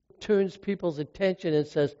turns people's attention and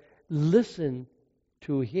says, listen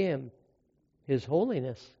to him, his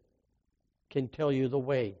holiness can tell you the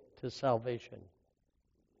way to salvation.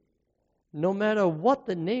 No matter what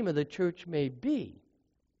the name of the church may be,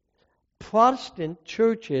 Protestant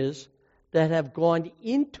churches that have gone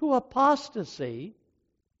into apostasy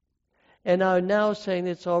and are now saying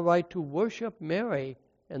it's all right to worship Mary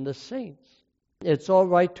and the saints. It's all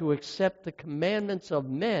right to accept the commandments of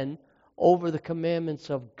men over the commandments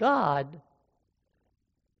of God.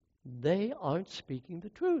 They aren't speaking the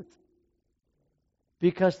truth.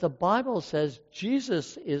 Because the Bible says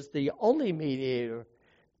Jesus is the only mediator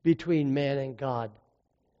between man and God,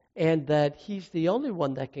 and that He's the only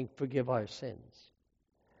one that can forgive our sins.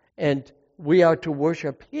 And we are to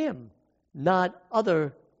worship Him, not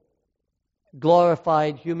other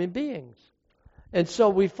glorified human beings. And so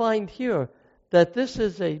we find here that this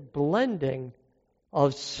is a blending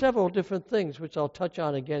of several different things, which I'll touch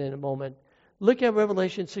on again in a moment. Look at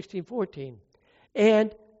Revelation 16:14.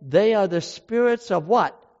 And they are the spirits of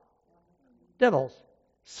what? Devils.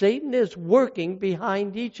 Satan is working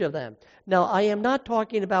behind each of them. Now, I am not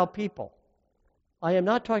talking about people. I am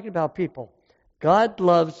not talking about people. God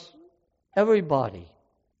loves everybody.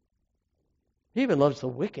 He even loves the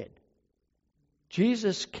wicked.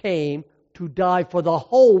 Jesus came to die for the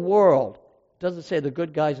whole world. It doesn't say the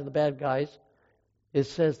good guys and the bad guys. It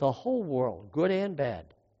says the whole world, good and bad.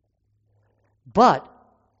 But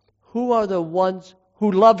who are the ones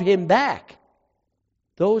who love Him back?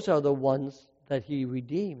 Those are the ones that He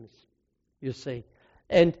redeems, you see.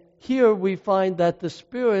 And here we find that the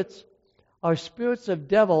spirits are spirits of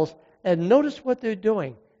devils, and notice what they're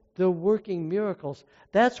doing. They're working miracles.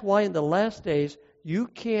 That's why in the last days you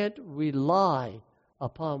can't rely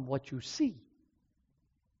upon what you see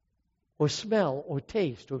or smell or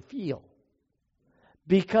taste or feel,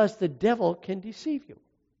 because the devil can deceive you.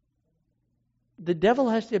 The devil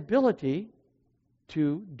has the ability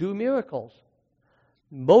to do miracles.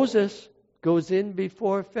 Moses goes in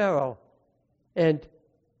before Pharaoh, and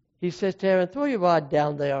he says to Aaron, throw your rod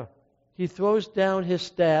down there. He throws down his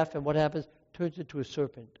staff, and what happens? Turns into a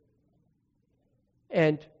serpent.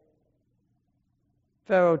 And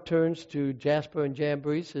Pharaoh turns to Jasper and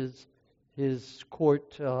Jambres, his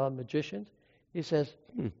court magicians. He says,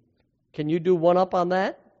 can you do one up on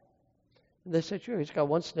that? And they said, sure, he's got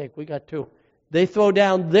one snake, we got two. They throw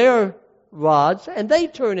down their rods, and they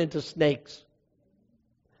turn into snakes.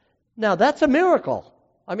 Now, that's a miracle.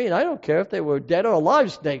 I mean, I don't care if they were dead or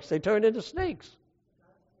alive snakes. They turned into snakes.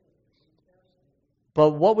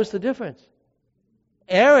 But what was the difference?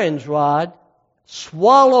 Aaron's rod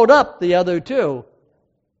swallowed up the other two.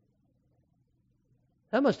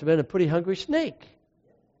 That must have been a pretty hungry snake.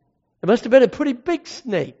 It must have been a pretty big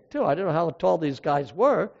snake, too. I don't know how tall these guys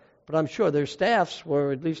were, but I'm sure their staffs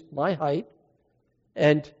were at least my height.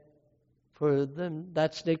 And for them,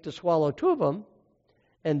 that snake to swallow two of them.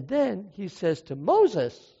 And then he says to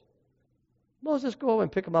Moses, go over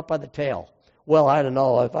and pick him up by the tail. Well, I don't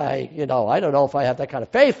know if I have that kind of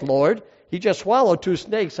faith, Lord. He just swallowed two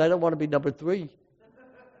snakes. I don't want to be number 3.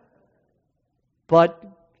 But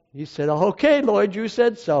he said, okay, Lord, you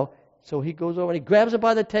said so. So he goes over and he grabs him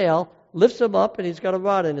by the tail, lifts him up, and he's got a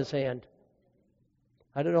rod in his hand.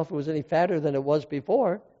 I don't know if it was any fatter than it was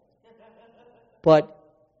before, but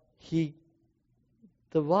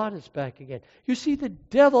the rod is back again. You see, the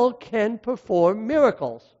devil can perform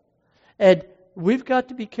miracles. And we've got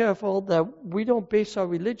to be careful that we don't base our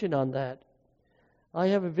religion on that. I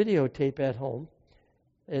have a videotape at home.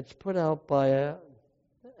 It's put out by,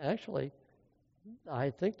 actually, I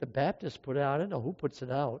think the Baptists put it out. I don't know who puts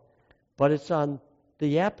it out. But it's on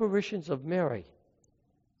the apparitions of Mary.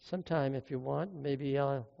 Sometime, if you want, maybe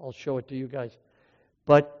I'll show it to you guys.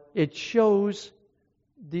 But it shows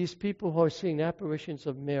these people who are seeing apparitions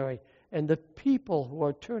of Mary and the people who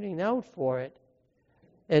are turning out for it.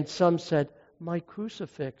 And some said, my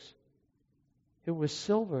crucifix, it was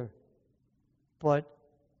silver, but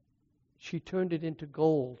she turned it into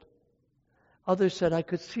gold. Others said, I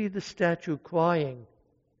could see the statue crying,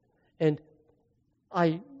 and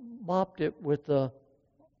I mopped it with a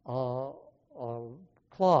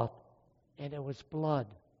cloth, and it was blood.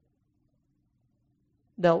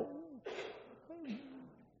 Now,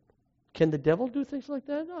 can the devil do things like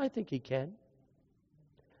that? I think he can.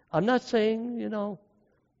 I'm not saying,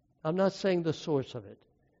 I'm not saying the source of it,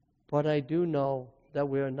 but I do know that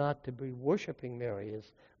we are not to be worshiping Mary. As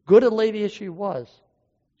good a lady as she was,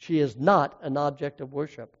 she is not an object of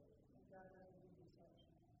worship.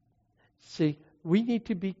 See, we need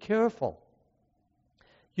to be careful.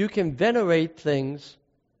 You can venerate things.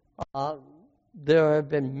 There have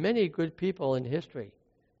been many good people in history,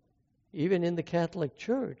 even in the Catholic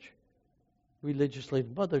Church, religiously.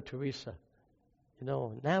 Mother Teresa,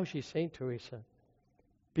 now she's Saint Teresa.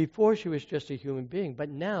 Before she was just a human being, but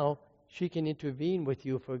now she can intervene with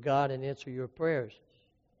you for God and answer your prayers.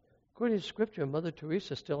 According to Scripture, Mother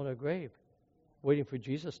Teresa is still in her grave, waiting for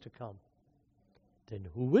Jesus to come. Then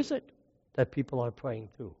who is it? that people are praying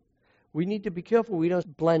through. We need to be careful we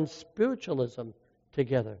don't blend spiritualism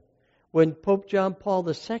together. When Pope John Paul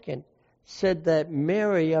II said that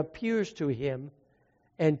Mary appears to him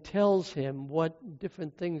and tells him what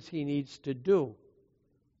different things he needs to do.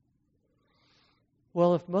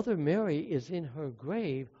 Well, if Mother Mary is in her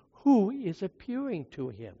grave, who is appearing to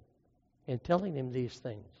him and telling him these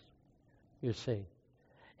things? You see.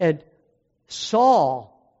 And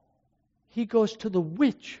Saul, he goes to the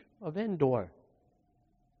witch of Endor.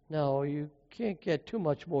 Now, you can't get too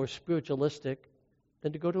much more spiritualistic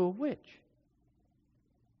than to go to a witch.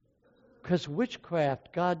 Because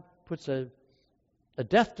witchcraft, God puts a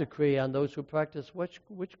death decree on those who practice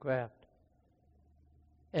witchcraft.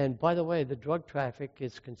 And by the way, the drug traffic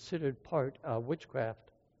is considered part of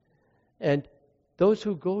witchcraft. And those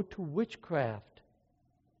who go to witchcraft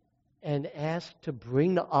and ask to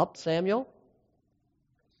bring up Samuel,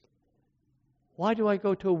 why do I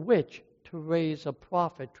go to a witch? To raise a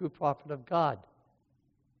prophet, true prophet of God.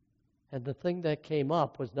 And the thing that came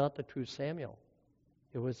up was not the true Samuel.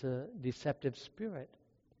 It was a deceptive spirit.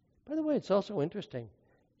 By the way, it's also interesting.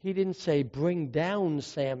 He didn't say, bring down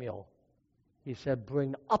Samuel. He said,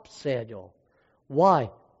 bring up Samuel. Why?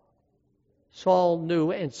 Saul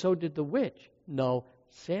knew, and so did the witch. No,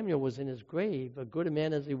 Samuel was in his grave. A good a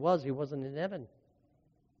man as he wasn't in heaven.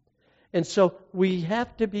 And so we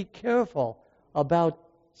have to be careful about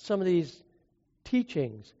some of these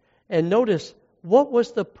teachings. And notice, what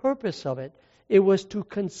was the purpose of it? It was to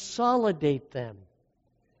consolidate them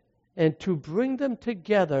and to bring them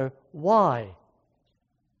together. Why?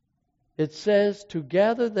 It says to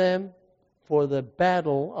gather them for the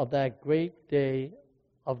battle of that great day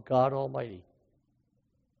of God Almighty.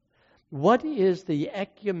 What is the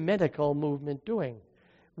ecumenical movement doing?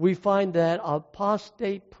 We find that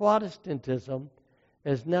apostate Protestantism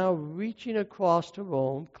is now reaching across to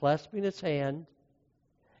Rome, clasping its hand,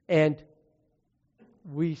 and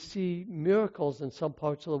we see miracles in some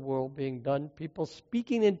parts of the world being done, people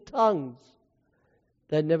speaking in tongues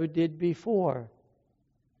that never did before.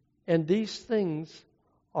 And these things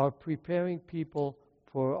are preparing people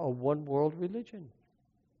for a one-world religion.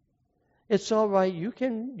 It's all right. You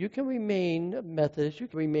can remain Methodist, you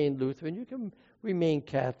can remain Lutheran, you can remain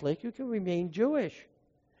Catholic, you can remain Jewish,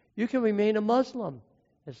 you can remain a Muslim,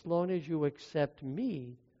 as long as you accept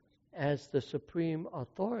me as the supreme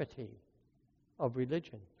authority of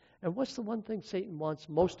religion. And what's the one thing Satan wants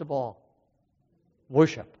most of all?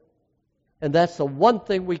 Worship. And that's the one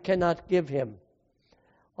thing we cannot give him.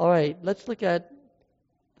 All right, let's look at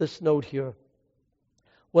this note here.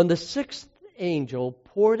 When the sixth angel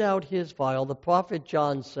poured out his vial, the prophet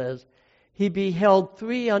John says, he beheld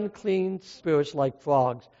three unclean spirits like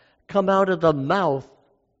frogs come out of the mouth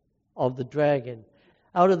of the dragon,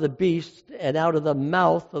 out of the beast, and out of the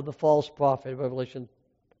mouth of the false prophet, Revelation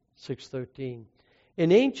 6:13.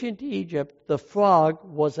 In ancient Egypt, the frog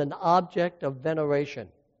was an object of veneration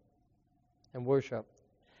and worship.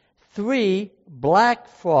 3 black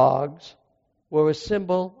frogs were a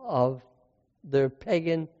symbol of their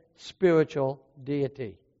pagan spiritual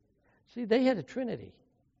deity. See, they had a trinity.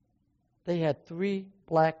 They had 3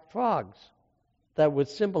 black frogs that would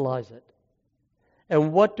symbolize it.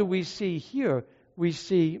 And what do we see here? We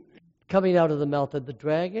see coming out of the mouth of the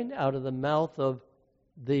dragon, out of the mouth of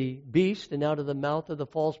the beast, and out of the mouth of the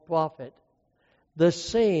false prophet, the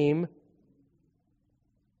same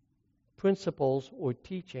principles or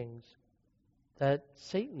teachings that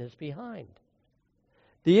Satan is behind.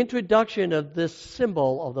 The introduction of this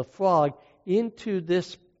symbol of the frog into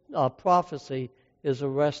this prophecy is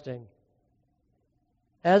arresting.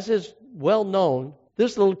 As is well known,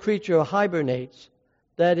 this little creature hibernates.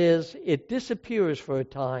 That is, it disappears for a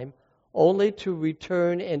time, only to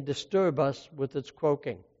return and disturb us with its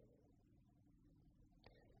croaking.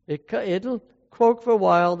 It'll croak for a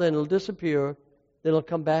while, then it'll disappear, then it'll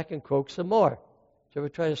come back and croak some more. Did you ever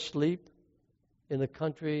try to sleep in the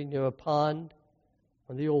country near a pond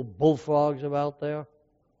when the old bullfrogs are out there?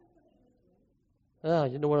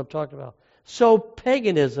 You know what I'm talking about. So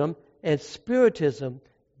paganism and spiritism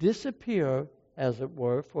disappear, as it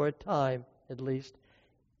were, for a time at least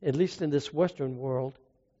in this Western world,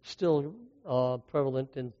 still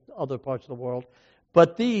prevalent in other parts of the world.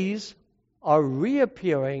 But these are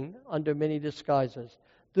reappearing under many disguises.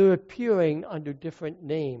 They're appearing under different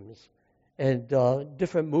names and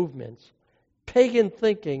different movements. Pagan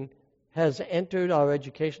thinking has entered our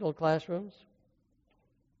educational classrooms.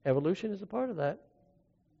 Evolution is a part of that.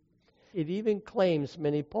 It even claims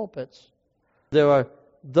many pulpits. There are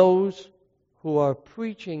those who are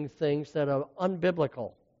preaching things that are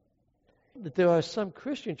unbiblical. There are some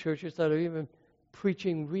Christian churches that are even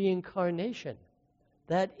preaching reincarnation.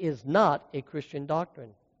 That is not a Christian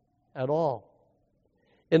doctrine at all.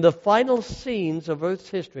 In the final scenes of Earth's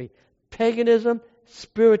history, paganism,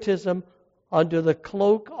 spiritism, under the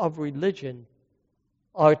cloak of religion,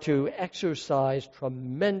 are to exercise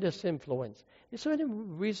tremendous influence. Is there any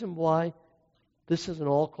reason why this isn't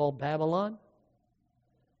all called Babylon?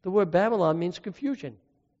 The word Babylon means confusion.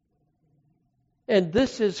 And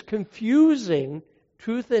this is confusing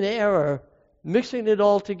truth and error, mixing it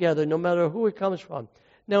all together, no matter who it comes from.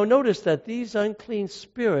 Now notice that these unclean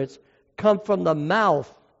spirits come from the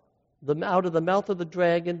mouth, out of the mouth of the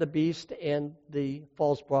dragon, the beast, and the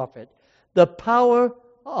false prophet. The power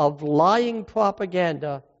of lying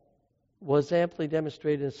propaganda was amply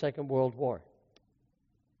demonstrated in the Second World War.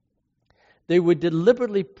 They would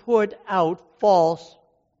deliberately put out false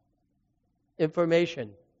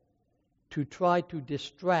information to try to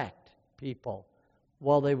distract people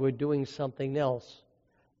while they were doing something else.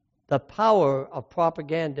 The power of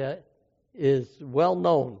propaganda is well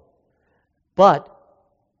known, but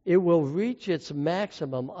it will reach its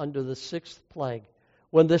maximum under the sixth plague,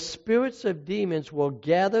 when the spirits of demons will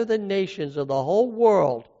gather the nations of the whole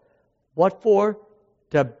world. What for?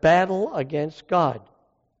 To battle against God.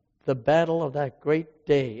 The battle of that great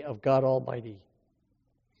day of God Almighty.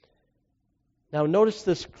 Now notice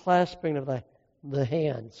this clasping of the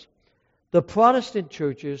hands. The Protestant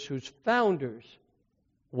churches whose founders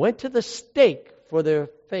went to the stake for their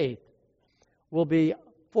faith will be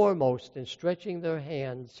foremost in stretching their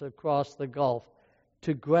hands across the gulf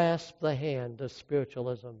to grasp the hand of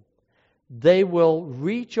spiritualism. They will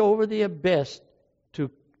reach over the abyss to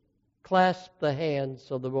clasp the hands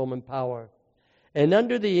of the Roman power. And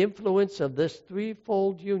under the influence of this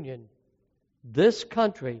threefold union, this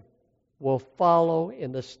country will follow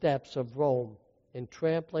in the steps of Rome in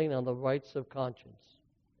trampling on the rights of conscience.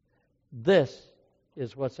 This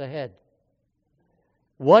is what's ahead.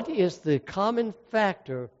 What is the common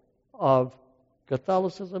factor of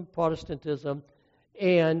Catholicism, Protestantism,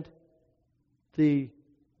 and the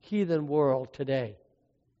heathen world today?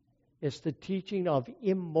 It's the teaching of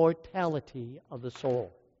immortality of the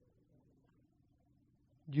soul.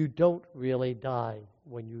 You don't really die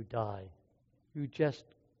when you die. You just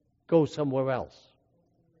go somewhere else.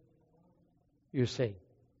 You see.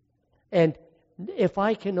 And if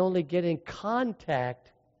I can only get in contact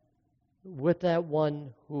with that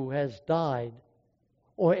one who has died,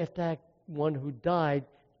 or if that one who died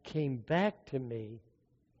came back to me,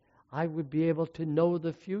 I would be able to know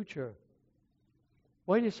the future.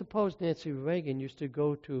 Why do you suppose Nancy Reagan used to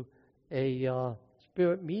go to a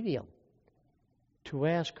spirit medium to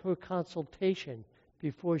ask her consultation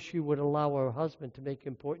before she would allow her husband to make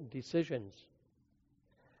important decisions?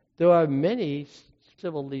 There are many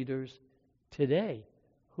civil leaders today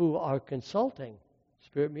who are consulting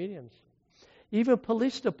spirit mediums. Even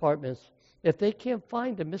police departments, if they can't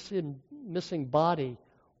find a missing body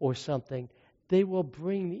or something, they will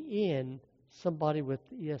bring in somebody with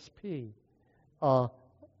ESP or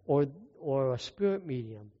a spirit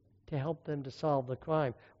medium to help them to solve the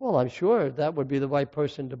crime. Well, I'm sure that would be the right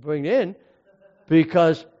person to bring in,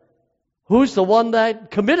 because who's the one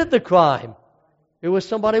that committed the crime? It was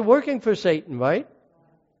somebody working for Satan, right?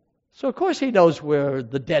 So of course he knows where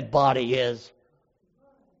the dead body is.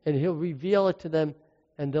 And he'll reveal it to them,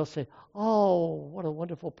 and they'll say, oh, what a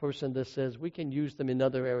wonderful person this is. We can use them in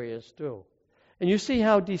other areas too. And you see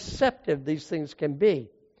how deceptive these things can be.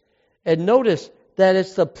 And notice that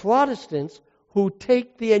it's the Protestants who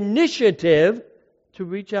take the initiative to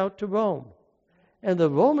reach out to Rome. And the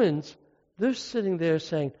Romans, they're sitting there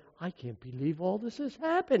saying, I can't believe all this is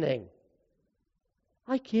happening.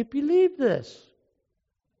 I can't believe this.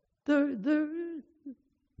 They're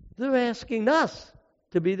asking us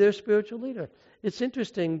to be their spiritual leader. It's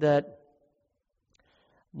interesting that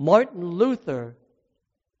Martin Luther,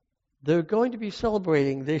 they're going to be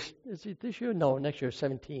celebrating this year? No, next year,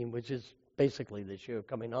 17, which is basically this year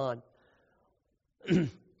coming on.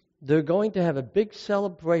 They're going to have a big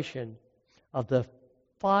celebration of the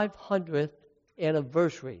 500th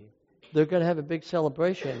anniversary. They're going to have a big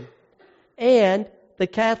celebration, and the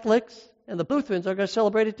Catholics and the Lutherans are going to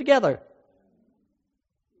celebrate it together.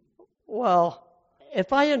 Well,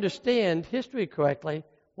 if I understand history correctly,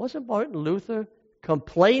 wasn't Martin Luther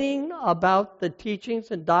complaining about the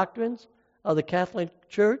teachings and doctrines of the Catholic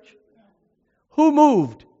Church? Who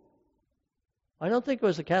moved? I don't think it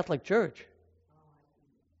was the Catholic Church.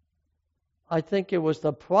 I think it was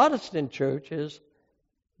the Protestant churches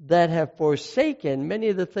that have forsaken many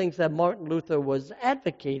of the things that Martin Luther was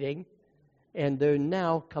advocating, and they're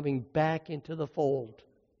now coming back into the fold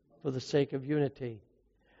for the sake of unity.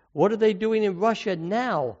 What are they doing in Russia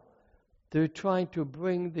now? They're trying to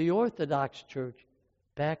bring the Orthodox Church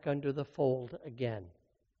back under the fold again.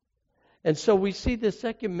 And so we see this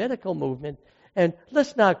ecumenical movement, and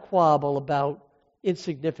let's not quabble about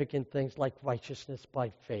insignificant things like righteousness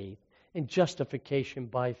by faith and justification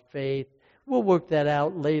by faith. We'll work that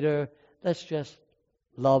out later. Let's just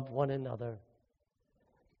love one another.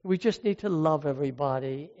 We just need to love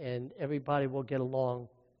everybody, and everybody will get along.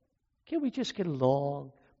 Can't we just get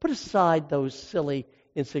along? Put aside those silly,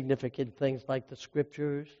 insignificant things like the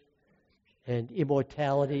Scriptures and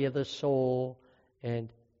immortality of the soul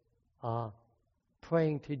and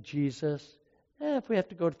praying to Jesus. If we have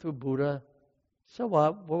to go through Buddha, so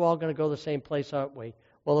what? We're all going to go the same place, aren't we?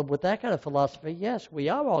 Well, with that kind of philosophy, yes, we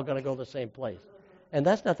are all going to go the same place. And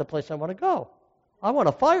that's not the place I want to go. I want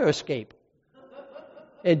a fire escape.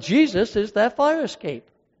 And Jesus is that fire escape.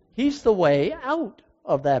 He's the way out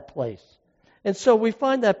of that place. And so we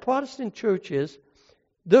find that Protestant churches,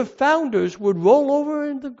 their founders would roll over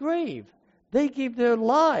in the grave. They gave their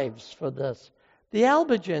lives for this. The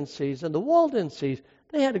Albigenses and the Waldenses,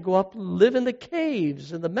 they had to go up and live in the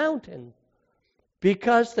caves in the mountain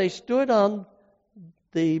because they stood on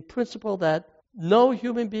the principle that no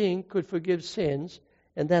human being could forgive sins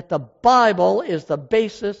and that the Bible is the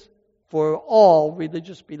basis for all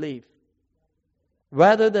religious belief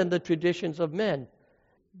rather than the traditions of men.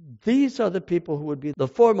 These are the people who would be the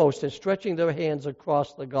foremost in stretching their hands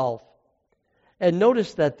across the gulf. And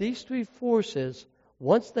notice that these three forces,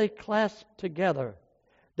 once they clasp together,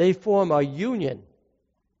 they form a union.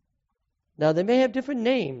 Now, they may have different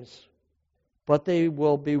names, but they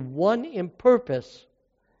will be one in purpose.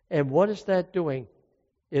 And what is that doing?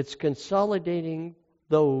 It's consolidating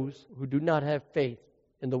those who do not have faith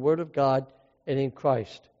in the Word of God and in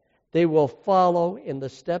Christ. They will follow in the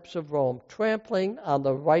steps of Rome, trampling on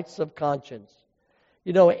the rights of conscience.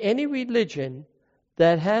 You know, any religion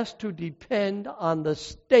that has to depend on the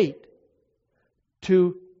state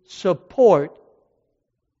to support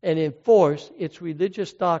and enforce its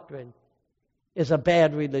religious doctrine is a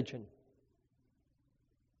bad religion.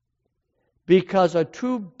 Because a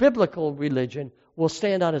true biblical religion will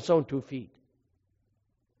stand on its own 2 feet.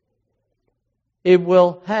 It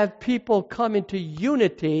will have people come into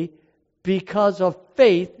unity because of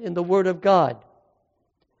faith in the Word of God.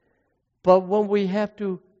 But when we have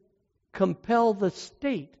to compel the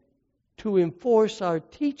state to enforce our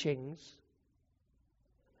teachings,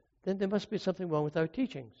 then there must be something wrong with our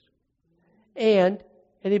teachings. And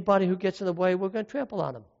anybody who gets in the way, we're going to trample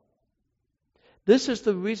on them. This is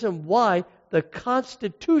the reason why the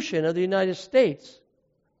Constitution of the United States,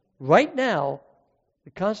 right now,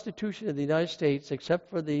 the Constitution of the United States,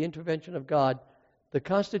 except for the intervention of God, the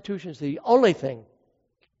Constitution is the only thing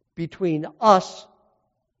between us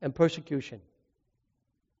and persecution.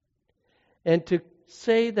 And to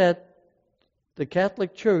say that the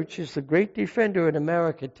Catholic Church is the great defender in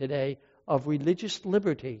America today of religious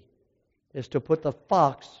liberty is to put the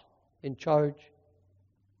fox in charge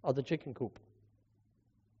of the chicken coop.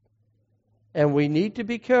 And we need to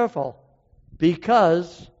be careful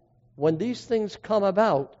because when these things come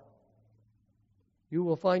about, you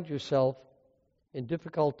will find yourself in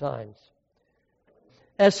difficult times.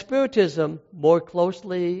 As Spiritism more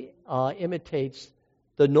closely imitates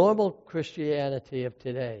the normal Christianity of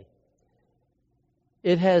today,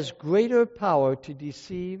 it has greater power to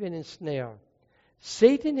deceive and ensnare.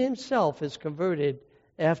 Satan himself is converted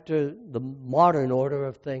after the modern order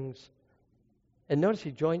of things. And notice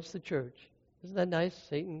he joins the church. Isn't that nice?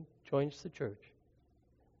 Satan joins the church.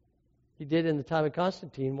 He did in the time of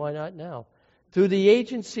Constantine. Why not now? Through the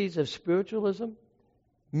agencies of spiritualism,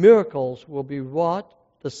 miracles will be wrought,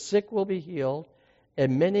 the sick will be healed,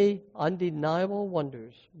 and many undeniable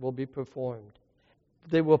wonders will be performed.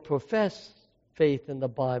 They will profess faith in the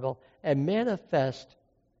Bible and manifest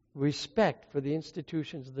respect for the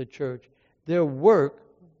institutions of the church. Their work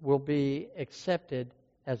will be accepted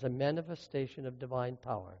as a manifestation of divine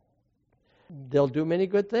power. They'll do many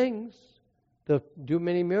good things. They'll do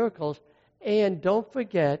many miracles. And don't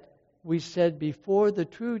forget, we said before the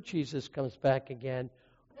true Jesus comes back again,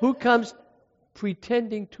 who comes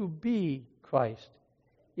pretending to be Christ?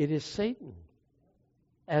 It is Satan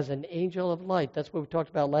as an angel of light. That's what we talked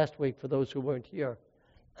about last week for those who weren't here.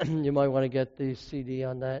 You might want to get the CD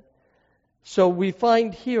on that. So we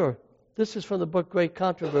find here, this is from the book Great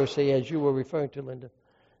Controversy, as you were referring to, Linda.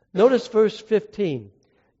 Notice verse 15.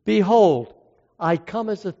 Behold, I come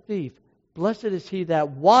as a thief. Blessed is he that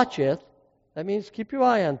watcheth. That means keep your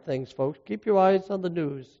eye on things, folks. Keep your eyes on the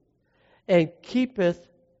news. And keepeth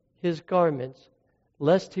his garments,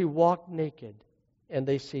 lest he walk naked, and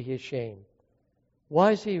they see his shame.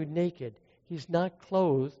 Why is he naked? He's not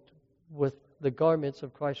clothed with the garments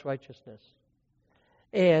of Christ's righteousness.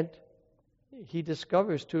 And he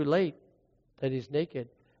discovers too late that he's naked.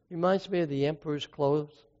 Reminds me of the emperor's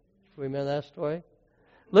clothes. Remember that story?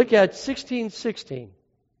 Look at 16:16.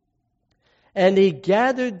 And he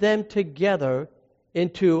gathered them together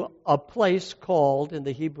into a place called, in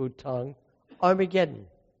the Hebrew tongue, Armageddon.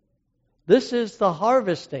 This is the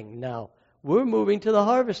harvesting now. We're moving to the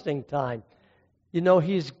harvesting time.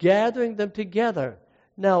 He's gathering them together.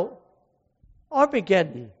 Now,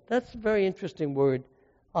 Armageddon, that's a very interesting word.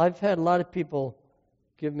 I've had a lot of people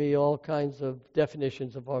give me all kinds of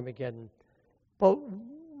definitions of Armageddon. But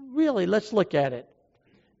really, let's look at it.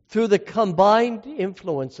 Through the combined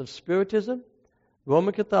influence of Spiritism,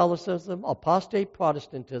 Roman Catholicism, apostate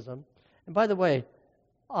Protestantism, and by the way,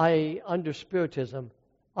 under Spiritism,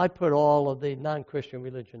 I put all of the non-Christian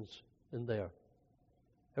religions in there.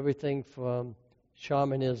 Everything from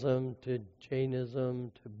shamanism to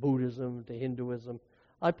Jainism to Buddhism to Hinduism.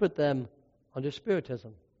 I put them under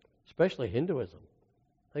Spiritism, especially Hinduism.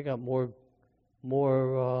 They got more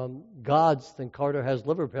gods than Carter has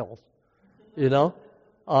liver pills,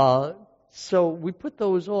 So we put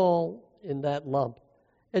those all in that lump.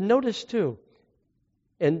 And notice too,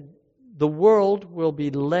 and the world will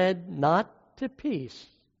be led not to peace.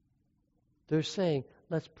 They're saying,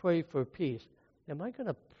 let's pray for peace. Am I going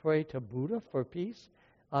to pray to Buddha for peace?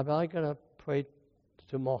 Am I going to pray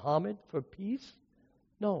to Muhammad for peace?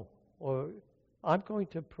 No. Or I'm going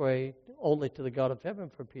to pray only to the God of heaven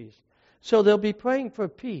for peace. So they'll be praying for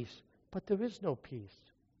peace, but there is no peace.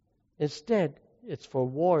 Instead, it's for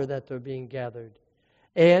war that they're being gathered.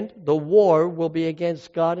 And the war will be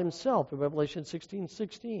against God himself in Revelation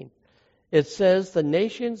 16:16. It says, the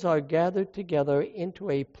nations are gathered together into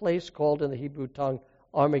a place called, in the Hebrew tongue,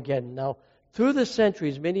 Armageddon. Now, through the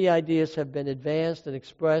centuries, many ideas have been advanced and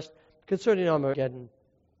expressed concerning Armageddon.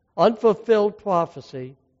 Unfulfilled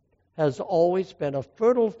prophecy has always been a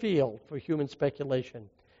fertile field for human speculation.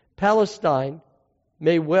 Palestine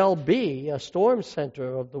may well be a storm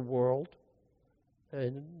center of the world.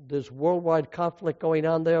 And there's worldwide conflict going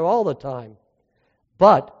on there all the time.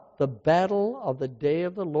 But the battle of the day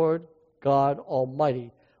of the Lord God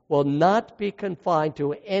Almighty will not be confined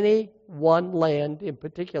to any one land in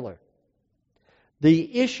particular.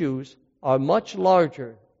 The issues are much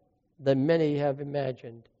larger than many have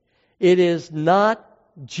imagined. It is not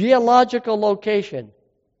geological location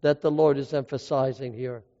that the Lord is emphasizing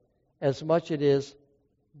here, as much it is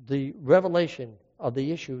the revelation of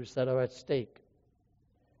the issues that are at stake.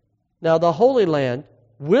 Now, the Holy Land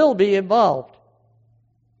will be involved.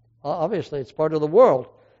 Obviously, it's part of the world,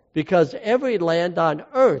 because every land on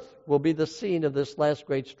earth will be the scene of this last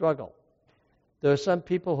great struggle. There are some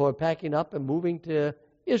people who are packing up and moving to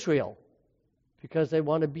Israel because they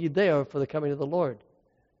want to be there for the coming of the Lord.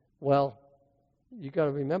 Well, you got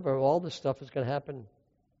to remember, all this stuff is going to happen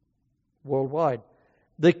worldwide.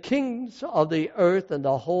 The kings of the earth and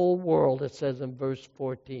the whole world, it says in verse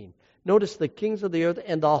 14. Notice the kings of the earth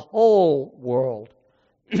and the whole world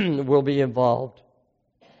will be involved.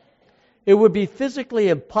 It would be physically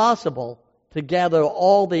impossible to gather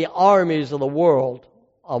all the armies of the world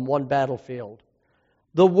on one battlefield.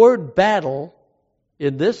 The word battle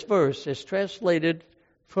in this verse is translated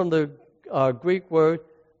from the Greek word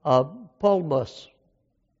polemos.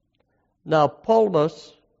 Now,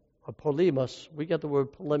 polemos, or polemos, we get the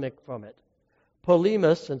word polemic from it.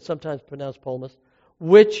 Polemos, and sometimes pronounced polemos,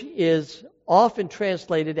 which is often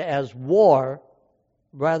translated as war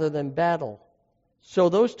rather than battle. So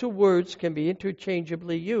those two words can be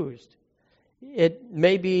interchangeably used. It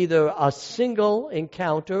may be either a single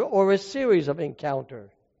encounter or a series of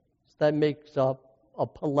encounters. That makes up a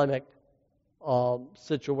polemic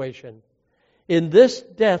situation. In this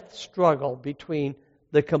death struggle between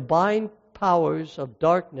the combined powers of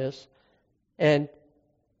darkness and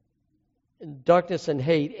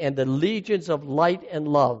hate and the legions of light and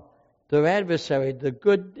love, their adversary, the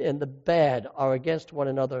good and the bad, are against one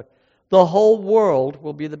another. The whole world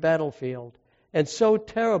will be the battlefield, and so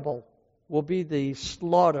terrible will be the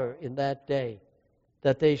slaughter in that day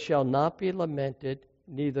that they shall not be lamented,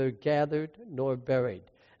 neither gathered nor buried.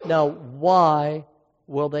 Now, why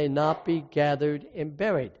will they not be gathered and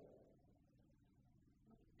buried?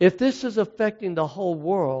 If this is affecting the whole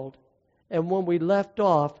world, and when we left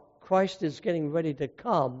off, Christ is getting ready to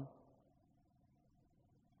come,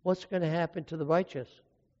 what's going to happen to the righteous?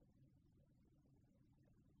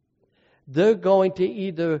 They're going to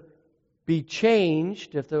either be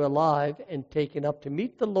changed, if they're alive, and taken up to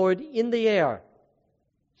meet the Lord in the air.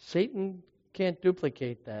 Satan can't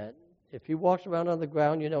duplicate that. If he walks around on the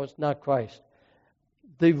ground, you know it's not Christ.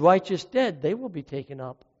 the righteous dead, they will be taken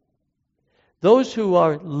up. Those who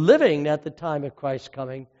are living at the time of Christ's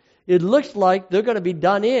coming, it looks like they're going to be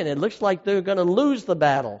done in. It looks like they're going to lose the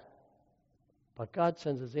battle. But God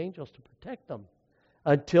sends His angels to protect them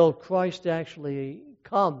until Christ actually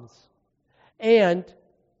comes. And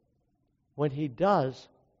when He does,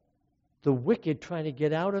 the wicked trying to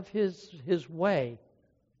get out of His way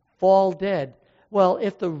fall dead. Well,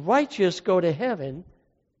 if the righteous go to heaven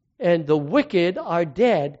and the wicked are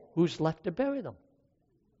dead, who's left to bury them?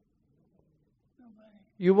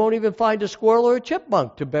 You won't even find a squirrel or a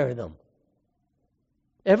chipmunk to bury them.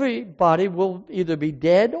 Everybody will either be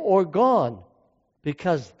dead or gone,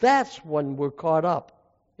 because that's when we're caught up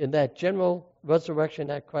in that general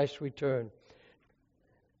resurrection at Christ's return.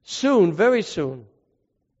 Soon, very soon,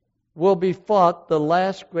 will be fought the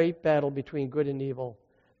last great battle between good and evil.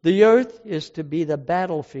 The earth is to be the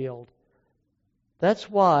battlefield. That's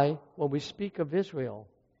why when we speak of Israel,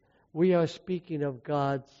 we are speaking of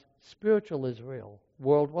God's spiritual Israel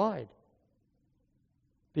worldwide.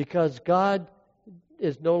 Because God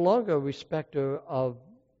is no longer a respecter of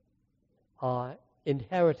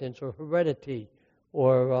inheritance or heredity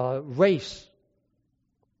or race.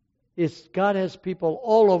 God has people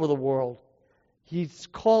all over the world. He's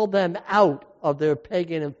called them out of their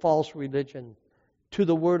pagan and false religion to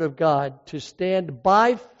the Word of God, to stand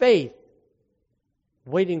by faith,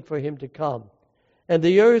 waiting for Him to come. And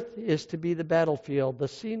the earth is to be the battlefield, the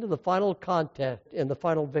scene of the final contest and the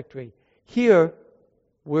final victory. Here,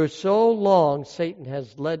 where so long Satan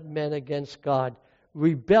has led men against God,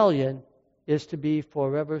 rebellion is to be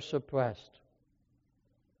forever suppressed.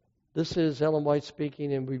 This is Ellen White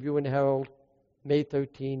speaking in Review and Herald, May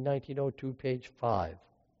 13, 1902, page 5.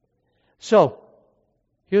 So,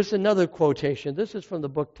 here's another quotation. This is from the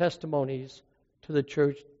book Testimonies to the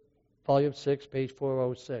Church, volume 6, page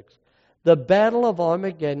 406. The battle of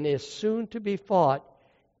Armageddon is soon to be fought.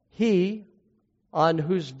 He, on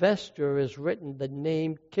whose vesture is written the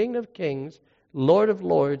name King of Kings, Lord of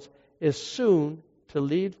Lords, is soon to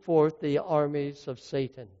lead forth the armies of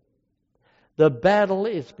Satan. The battle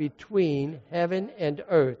is between heaven and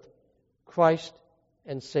earth, Christ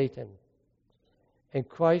and Satan. And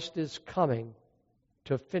Christ is coming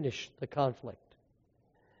to finish the conflict.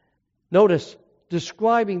 Notice,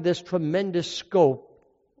 describing this tremendous scope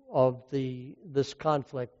of this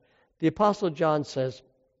conflict, the Apostle John says,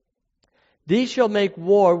 "These shall make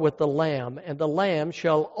war with the Lamb, and the Lamb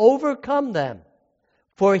shall overcome them.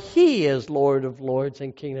 For He is Lord of Lords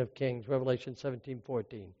and King of Kings." Revelation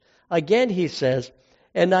 17:14. Again he says,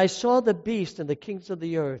 "And I saw the beast and the kings of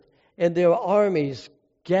the earth, and their armies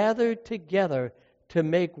gathered together to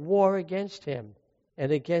make war against Him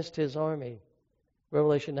and against His army."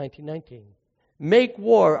 Revelation 19:19. Make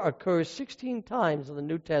war occurs 16 times in the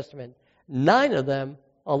New Testament, 9 of them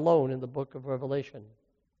alone in the book of Revelation.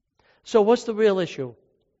 So what's the real issue?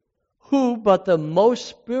 Who but the most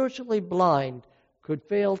spiritually blind could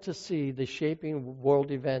fail to see the shaping world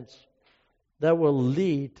events that will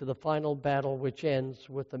lead to the final battle, which ends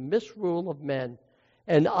with the misrule of men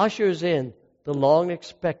and ushers in the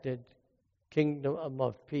long-expected kingdom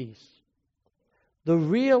of peace? The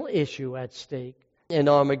real issue at stake in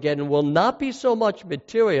Armageddon will not be so much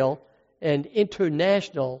material and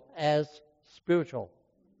international as spiritual.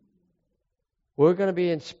 We're going to be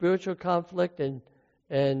in spiritual conflict and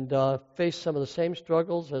face some of the same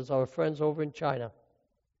struggles as our friends over in China.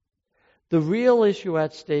 The real issue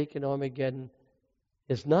at stake in Armageddon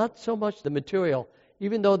is not so much the material,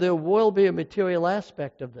 even though there will be a material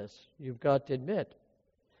aspect of this, you've got to admit.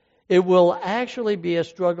 It will actually be a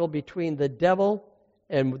struggle between the devil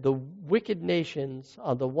and the wicked nations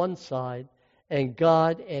on the one side, and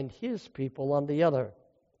God and His people on the other.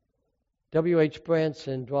 W.H.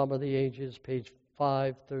 Branson, Drama of the Ages, page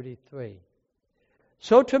 533.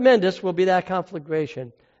 So tremendous will be that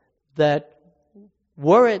conflagration that,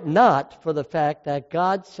 were it not for the fact that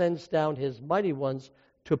God sends down His mighty ones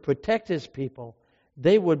to protect His people,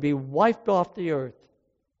 they would be wiped off the earth.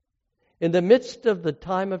 In the midst of the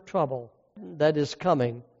time of trouble that is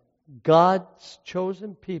coming, God's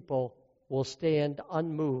chosen people will stand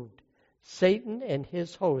unmoved. Satan and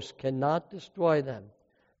his hosts cannot destroy them,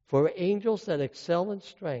 for angels that excel in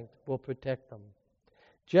strength will protect them.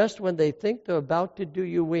 Just when they think they're about to do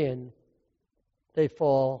you in, they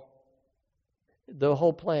fall. The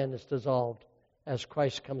whole plan is dissolved as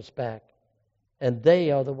Christ comes back. And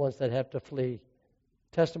they are the ones that have to flee.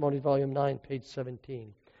 Testimony, volume 9, page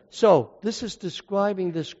 17. So, this is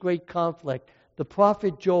describing this great conflict. The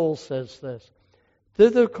prophet Joel says this,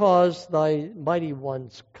 "Thither cause thy mighty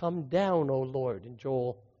ones come down, O Lord," in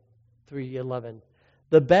Joel 3:11.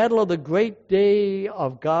 The battle of the great day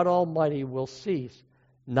of God Almighty will cease,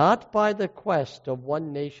 not by the quest of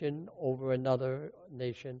one nation over another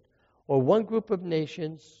nation, or one group of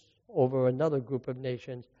nations over another group of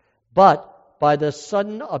nations, but by the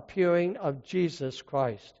sudden appearing of Jesus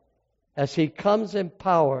Christ, as he comes in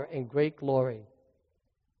power and great glory.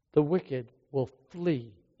 The wicked will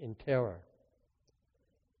flee in terror.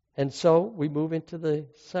 And so we move into the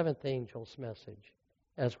seventh angel's message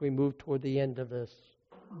as we move toward the end of this.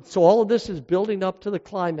 So all of this is building up to the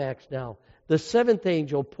climax now. The seventh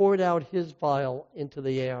angel poured out his vial into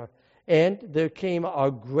the air, and there came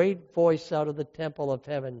a great voice out of the temple of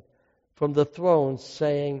heaven from the throne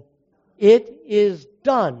saying, "It is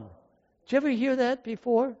done." Did you ever hear that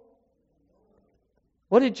before?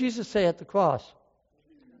 What did Jesus say at the cross?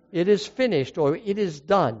 It is finished, or it is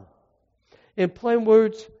done. In plain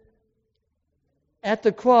words, at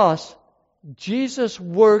the cross, Jesus'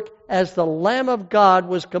 work as the Lamb of God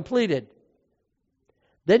was completed.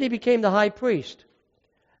 Then he became the high priest.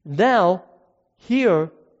 Now,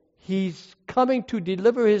 here, he's coming to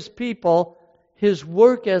deliver his people. His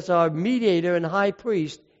work as our mediator and high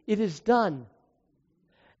priest, it is done.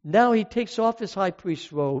 Now he takes off his high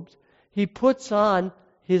priest's robes. He puts on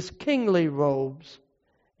his kingly robes.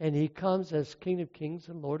 And he comes as King of Kings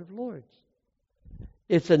and Lord of Lords.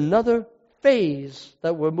 It's another phase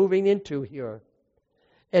that we're moving into here.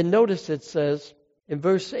 And notice it says in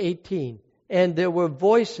verse 18, "And there were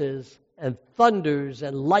voices and thunders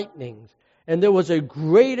and lightnings, and there was a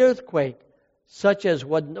great earthquake, such as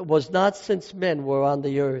was not since men were on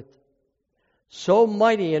the earth. So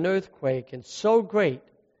mighty an earthquake and so great,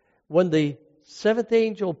 when the seventh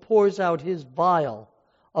angel pours out his vial,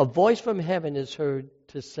 a voice from heaven is heard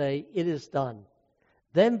to say, 'It is done.'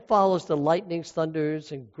 Then follows the lightnings,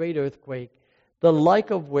 thunders, and great earthquake, the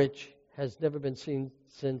like of which has never been seen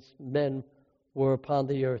since men were upon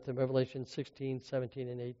the earth," in Revelation 16, 17,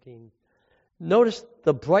 and 18. Notice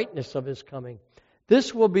the brightness of his coming.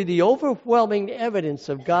 This will be the overwhelming evidence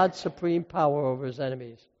of God's supreme power over his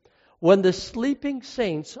enemies. When the sleeping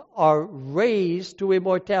saints are raised to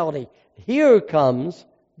immortality, here comes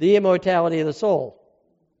the immortality of the soul.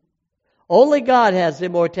 Only God has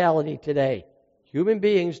immortality today. Human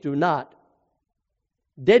beings do not.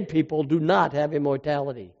 Dead people do not have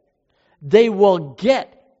immortality. They will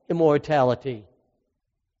get immortality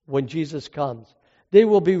when Jesus comes. They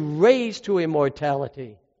will be raised to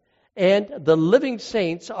immortality. And the living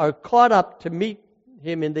saints are caught up to meet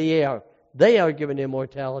him in the air. They are given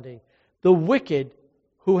immortality. The wicked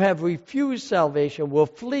who have refused salvation will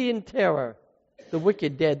flee in terror. The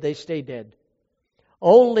wicked dead, they stay dead,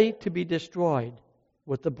 only to be destroyed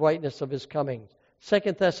with the brightness of his coming.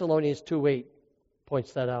 2 Thessalonians 2:8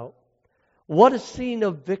 points that out. What a scene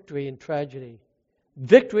of victory and tragedy.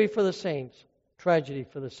 Victory for the saints, tragedy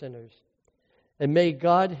for the sinners. And may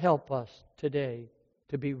God help us today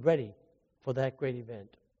to be ready for that great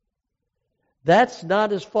event. That's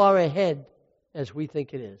not as far ahead as we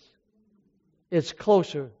think it is. It's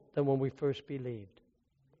closer than when we first believed.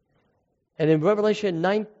 And in Revelation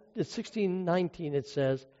 16:19 it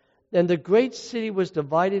says, "And the great city was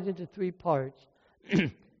divided into three parts,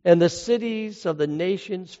 and the cities of the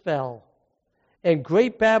nations fell. And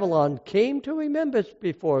great Babylon came to remember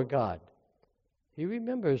before God." He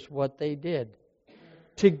remembers what they did.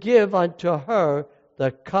 "To give unto her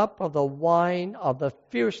the cup of the wine of the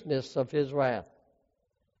fierceness of his wrath."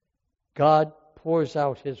 God pours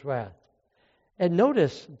out his wrath. And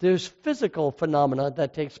notice, there's physical phenomena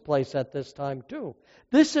that takes place at this time too.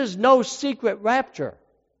 This is no secret rapture.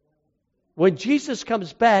 When Jesus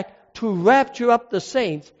comes back to rapture up the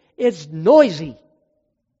saints, it's noisy.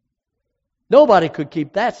 Nobody could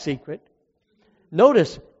keep that secret.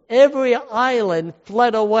 Notice, every island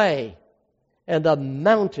fled away, and the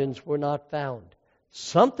mountains were not found.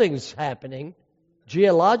 Something's happening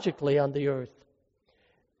geologically on the earth.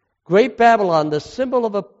 Great Babylon, the symbol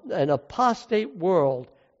of an apostate world,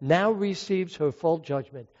 now receives her full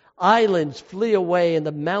judgment. Islands flee away and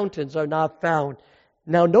the mountains are not found.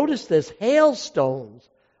 Now notice this, hailstones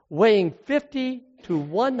weighing 50 to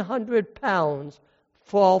 100 pounds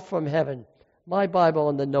fall from heaven. My Bible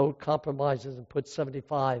in the note compromises and puts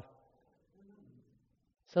 75.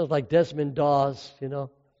 Sounds like Desmond Dawes, you know.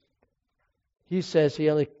 He says he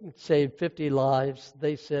only saved 50 lives.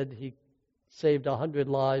 They said he saved 100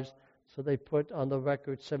 lives, so they put on the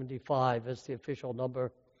record 75 as the official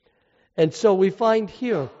number. And so we find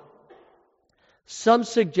here, some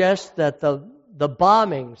suggest that the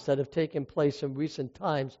bombings that have taken place in recent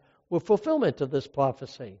times were fulfillment of this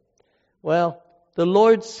prophecy. Well, the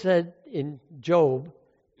Lord said in Job,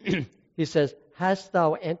 He He says, hast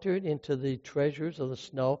thou entered into the treasures of the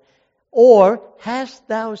snow? Or hast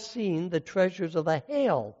thou seen the treasures of the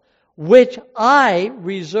hail, which I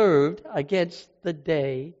reserved against the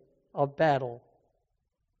day of battle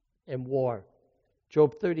and war?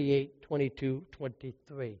 Job 38, 22,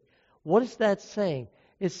 23. What is that saying?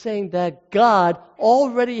 It's saying that God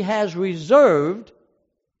already has reserved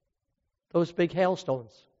those big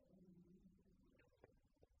hailstones.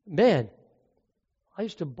 Man, I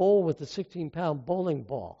used to bowl with a 16-pound bowling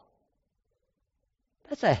ball.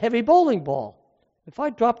 That's a heavy bowling ball. If I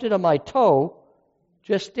dropped it on my toe,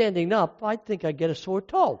 just standing up, I think I'd get a sore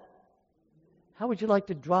toe. How would you like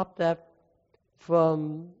to drop that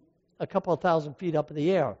from a couple of thousand feet up in the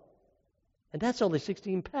air? And that's only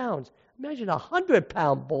 16 pounds. Imagine a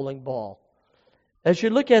 100-pound bowling ball. As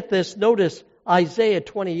you look at this, notice Isaiah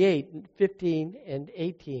 28, 15 and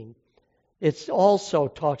 18. It also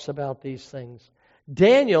talks about these things.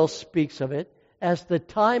 Daniel speaks of it as the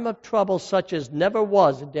time of trouble such as never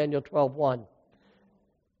was in Daniel 12:1.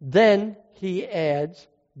 Then he adds,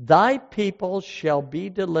 thy people shall be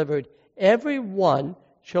delivered. Every one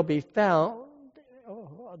shall be found,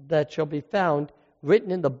 that shall be found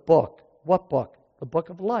written in the book. What book? The book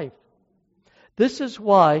of life. This is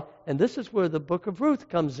why, and this is where the book of Ruth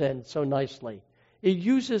comes in so nicely. It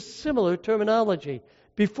uses similar terminology.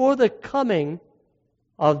 Before the coming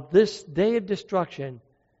of this day of destruction,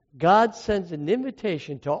 God sends an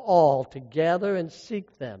invitation to all to gather and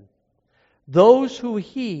seek them. Those who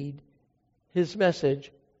heed his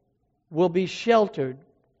message will be sheltered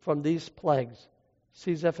from these plagues.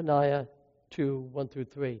 See Zephaniah 2, 1 through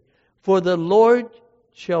 3. For the Lord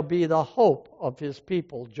shall be the hope of his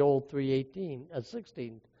people. Joel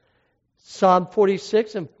 3:16. Psalm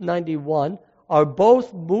 46 and 91 are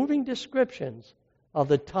both moving descriptions of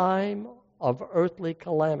the time of earthly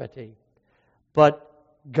calamity. But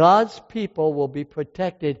God's people will be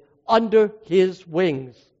protected under his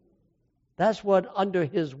wings. That's what under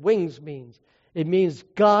his wings means. It means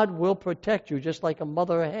God will protect you just like a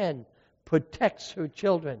mother hen protects her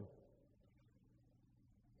children.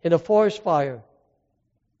 In a forest fire,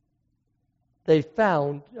 they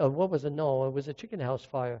found, it was a chicken house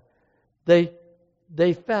fire.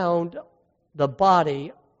 They found the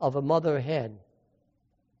body of a mother hen.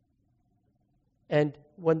 And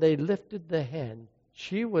when they lifted the hen,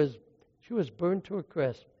 she was burned to a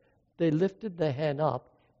crisp. They lifted the hen up,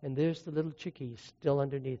 and there's the little chickie still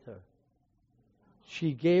underneath her.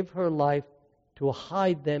 She gave her life to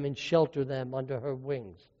hide them and shelter them under her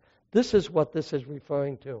wings. This is what this is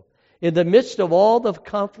referring to. In the midst of all the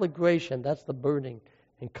conflagration, that's the burning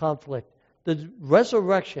and conflict, the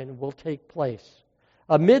resurrection will take place.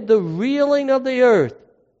 Amid the reeling of the earth,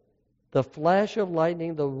 the flash of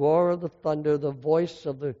lightning, the roar of the thunder, the voice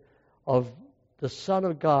of the Son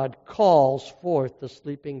of God calls forth the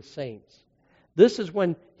sleeping saints. This is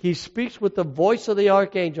when he speaks with the voice of the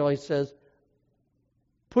archangel. He says,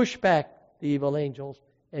 push back the evil angels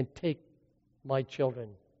and take my children.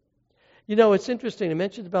 You know, it's interesting. It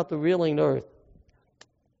mentions about the reeling earth.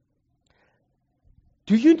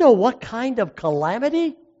 Do you know what kind of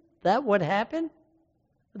calamity that would happen?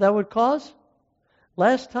 That would cause?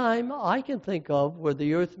 Last time I can think of where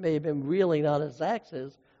the earth may have been reeling on its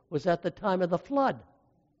axis was at the time of the flood.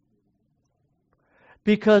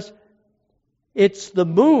 Because it's the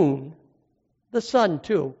moon, the sun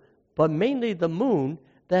too, but mainly the moon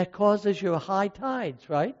that causes your high tides,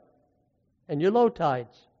 right? And your low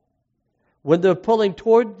tides. When they're pulling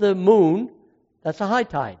toward the moon, that's a high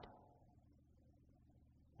tide.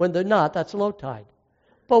 When they're not, that's a low tide.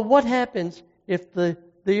 But what happens if the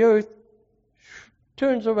earth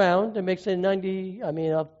turns around and makes a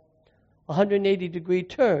 180-degree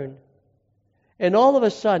turn, and all of a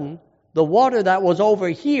sudden, the water that was over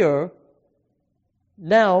here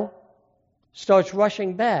now starts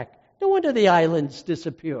rushing back? No wonder the islands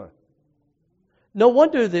disappear. No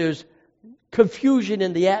wonder there's confusion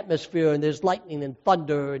in the atmosphere, and there's lightning and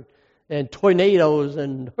thunder and tornadoes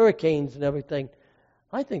and hurricanes and everything.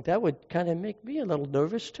 I think that would kind of make me a little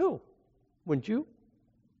nervous too, wouldn't you?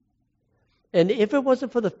 And if it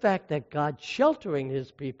wasn't for the fact that God's sheltering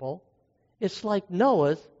his people, it's like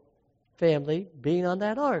Noah's family being on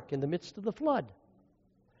that ark in the midst of the flood.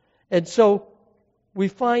 And so we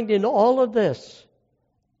find in all of this,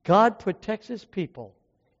 God protects his people.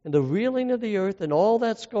 In the reeling of the earth and all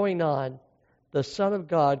that's going on, the Son of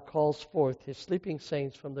God calls forth his sleeping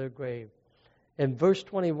saints from their grave. In verse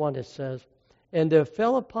 21 it says, and there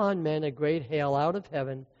fell upon men a great hail out of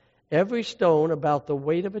heaven, every stone about the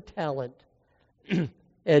weight of a talent.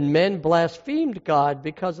 And men blasphemed God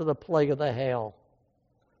because of the plague of the hail.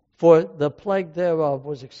 for the plague thereof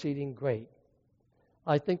was exceeding great.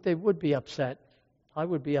 I think they would be upset. I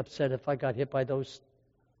would be upset if I got hit by those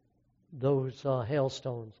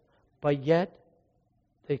hailstones. But yet,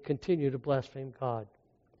 they continue to blaspheme God.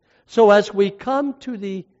 So as we come to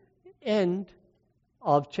the end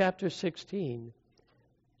of chapter 16,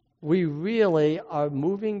 we really are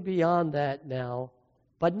moving beyond that now,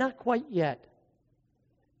 but not quite yet,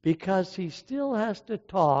 because he still has to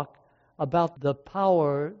talk about the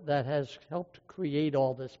power that has helped create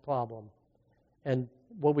all this problem. And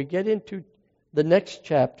when we get into the next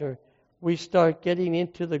chapter, we start getting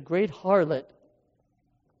into the great harlot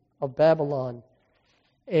of Babylon.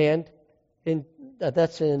 And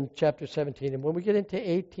that's in chapter 17. And when we get into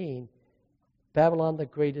 18, Babylon the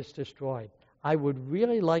Great is destroyed. I would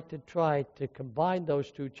really like to try to combine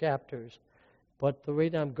those two chapters, but the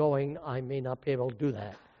rate I'm going, I may not be able to do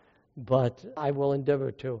that. But I will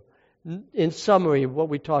endeavor to. In summary, what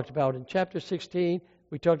we talked about in chapter 16,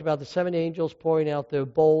 we talked about the 7 angels pouring out their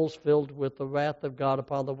bowls filled with the wrath of God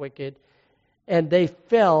upon the wicked, and they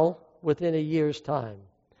fell within a year's time.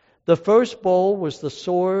 The first bowl was the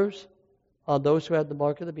sores on those who had the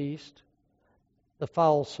mark of the beast, the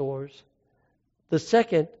foul sores. The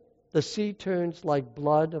second, the sea turns like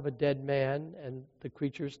blood of a dead man, and the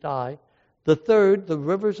creatures die. The third, the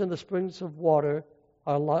rivers and the springs of water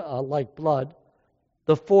are like blood.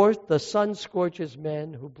 The fourth, the sun scorches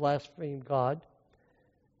men who blaspheme God.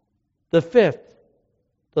 The fifth,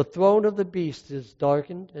 the throne of the beast is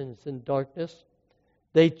darkened and is in darkness.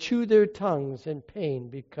 They chew their tongues in pain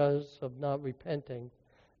because of not repenting.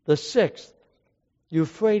 The sixth,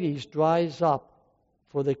 Euphrates dries up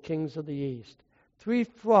for the kings of the east. 3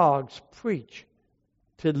 frogs preach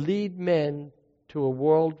to lead men to a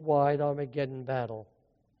worldwide Armageddon battle.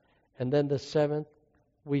 And then the seventh,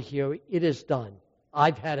 we hear, it is done.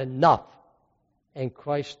 I've had enough. And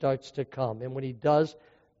Christ starts to come. And when he does,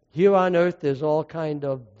 here on earth there's all kind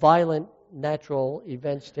of violent natural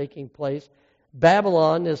events taking place.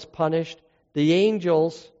 Babylon is punished. The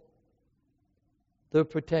angels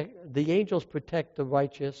protect the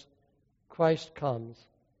righteous. Christ comes,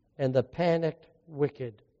 and the panicked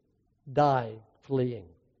wicked die fleeing.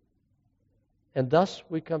 And thus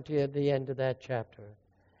we come to the end of that chapter.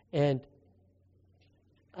 And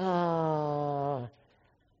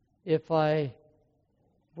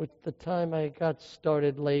with the time I got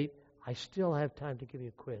started late, I still have time to give you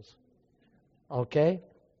a quiz. Okay?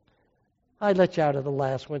 I let you out of the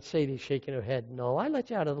last one. Sadie's shaking her head. No, I let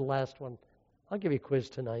you out of the last one. I'll give you a quiz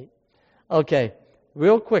tonight. Okay.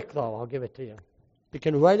 Real quick, though, I'll give it to you. You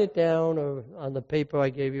can write it down or on the paper I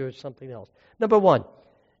gave you or something else. Number 1,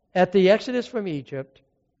 at the Exodus from Egypt,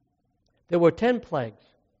 there were 10 plagues.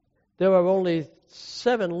 There are only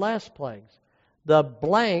 7 last plagues. The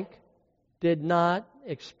blank did not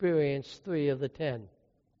experience 3 of the 10.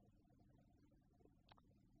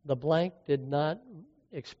 The blank did not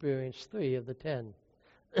experience 3 of the 10.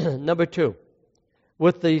 Number 2,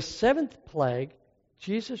 with the 7th plague,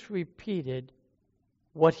 Jesus repeated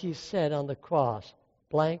what he said on the cross,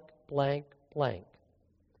 blank, blank, blank.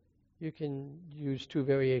 You can use 2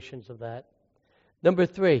 variations of that. Number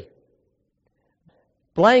 3,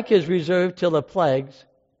 blank is reserved till the plagues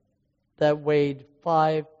that weighed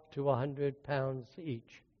 5 to 100 pounds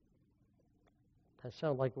each. That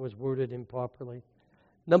sounded like it was worded improperly.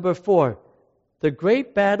 Number 4, the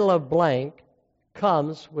great battle of blank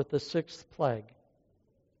comes with the 6th plague.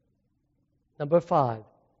 Number 5,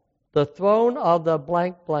 the throne of the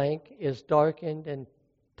blank blank is darkened and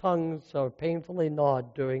tongues are painfully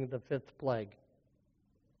gnawed during the 5th plague.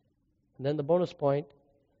 And then the bonus point,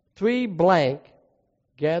 3 blank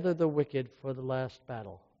gather the wicked for the last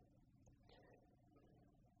battle.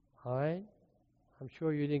 All right? I'm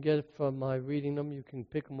sure you didn't get it from my reading them. You can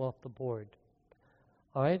pick them off the board.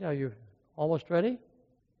 All right? Are you almost ready?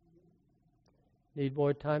 Need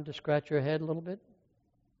more time to scratch your head a little bit?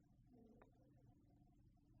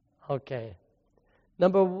 Okay.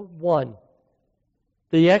 Number 1,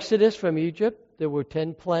 the Exodus from Egypt, there were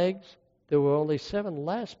 10 plagues. There were only 7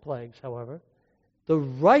 last plagues, however. The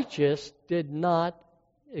righteous did not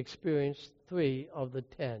experience 3 of the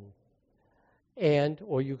 10.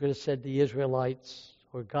 Or you could have said the Israelites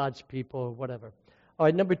or God's people or whatever. All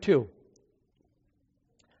right, number 2.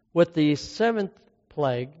 With the 7th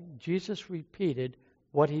plague, Jesus repeated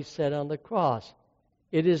what he said on the cross.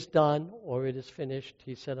 It is done, or it is finished.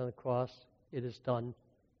 He said on the cross, it is done,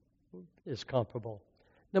 is comparable.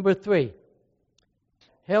 Number 3,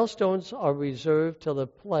 hailstones are reserved till the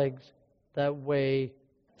plagues that weigh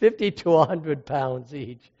 50 to 100 pounds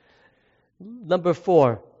each. Number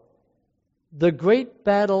 4, The great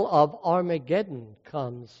battle of Armageddon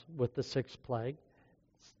comes with the sixth plague.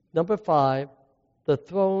 Number 5, the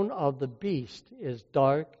throne of the beast is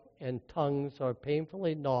dark and tongues are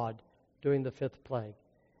painfully gnawed during the fifth plague.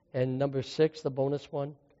 And number 6, the bonus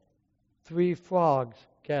one, 3 frogs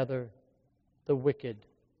gather the wicked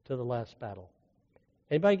to the last battle.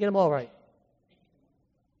 Anybody get them all right?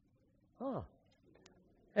 Huh.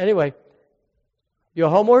 Anyway, your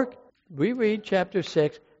homework, reread chapter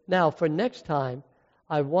 6. Now, for next time,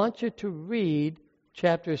 I want you to read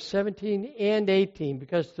chapters 17 and 18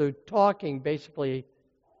 because they're talking basically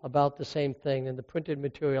about the same thing, and the printed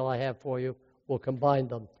material I have for you will combine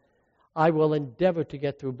them. I will endeavor to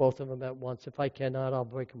get through both of them at once. If I cannot, I'll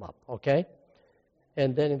break them up, okay?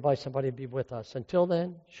 And then invite somebody to be with us. Until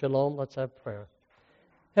then, shalom, let's have prayer.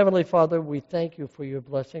 Heavenly Father, we thank you for your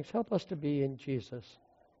blessings. Help us to be in Jesus.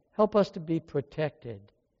 Help us to be protected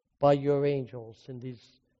by your angels in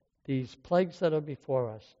these plagues that are before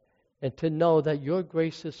us, and to know that your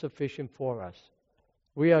grace is sufficient for us.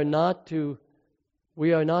 We are not to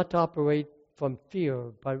operate from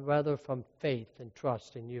fear, but rather from faith and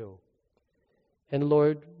trust in you. And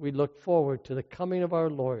Lord, we look forward to the coming of our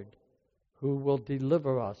Lord, who will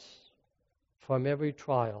deliver us from every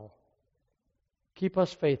trial. Keep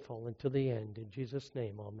us faithful until the end. In Jesus'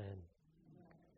 name, amen.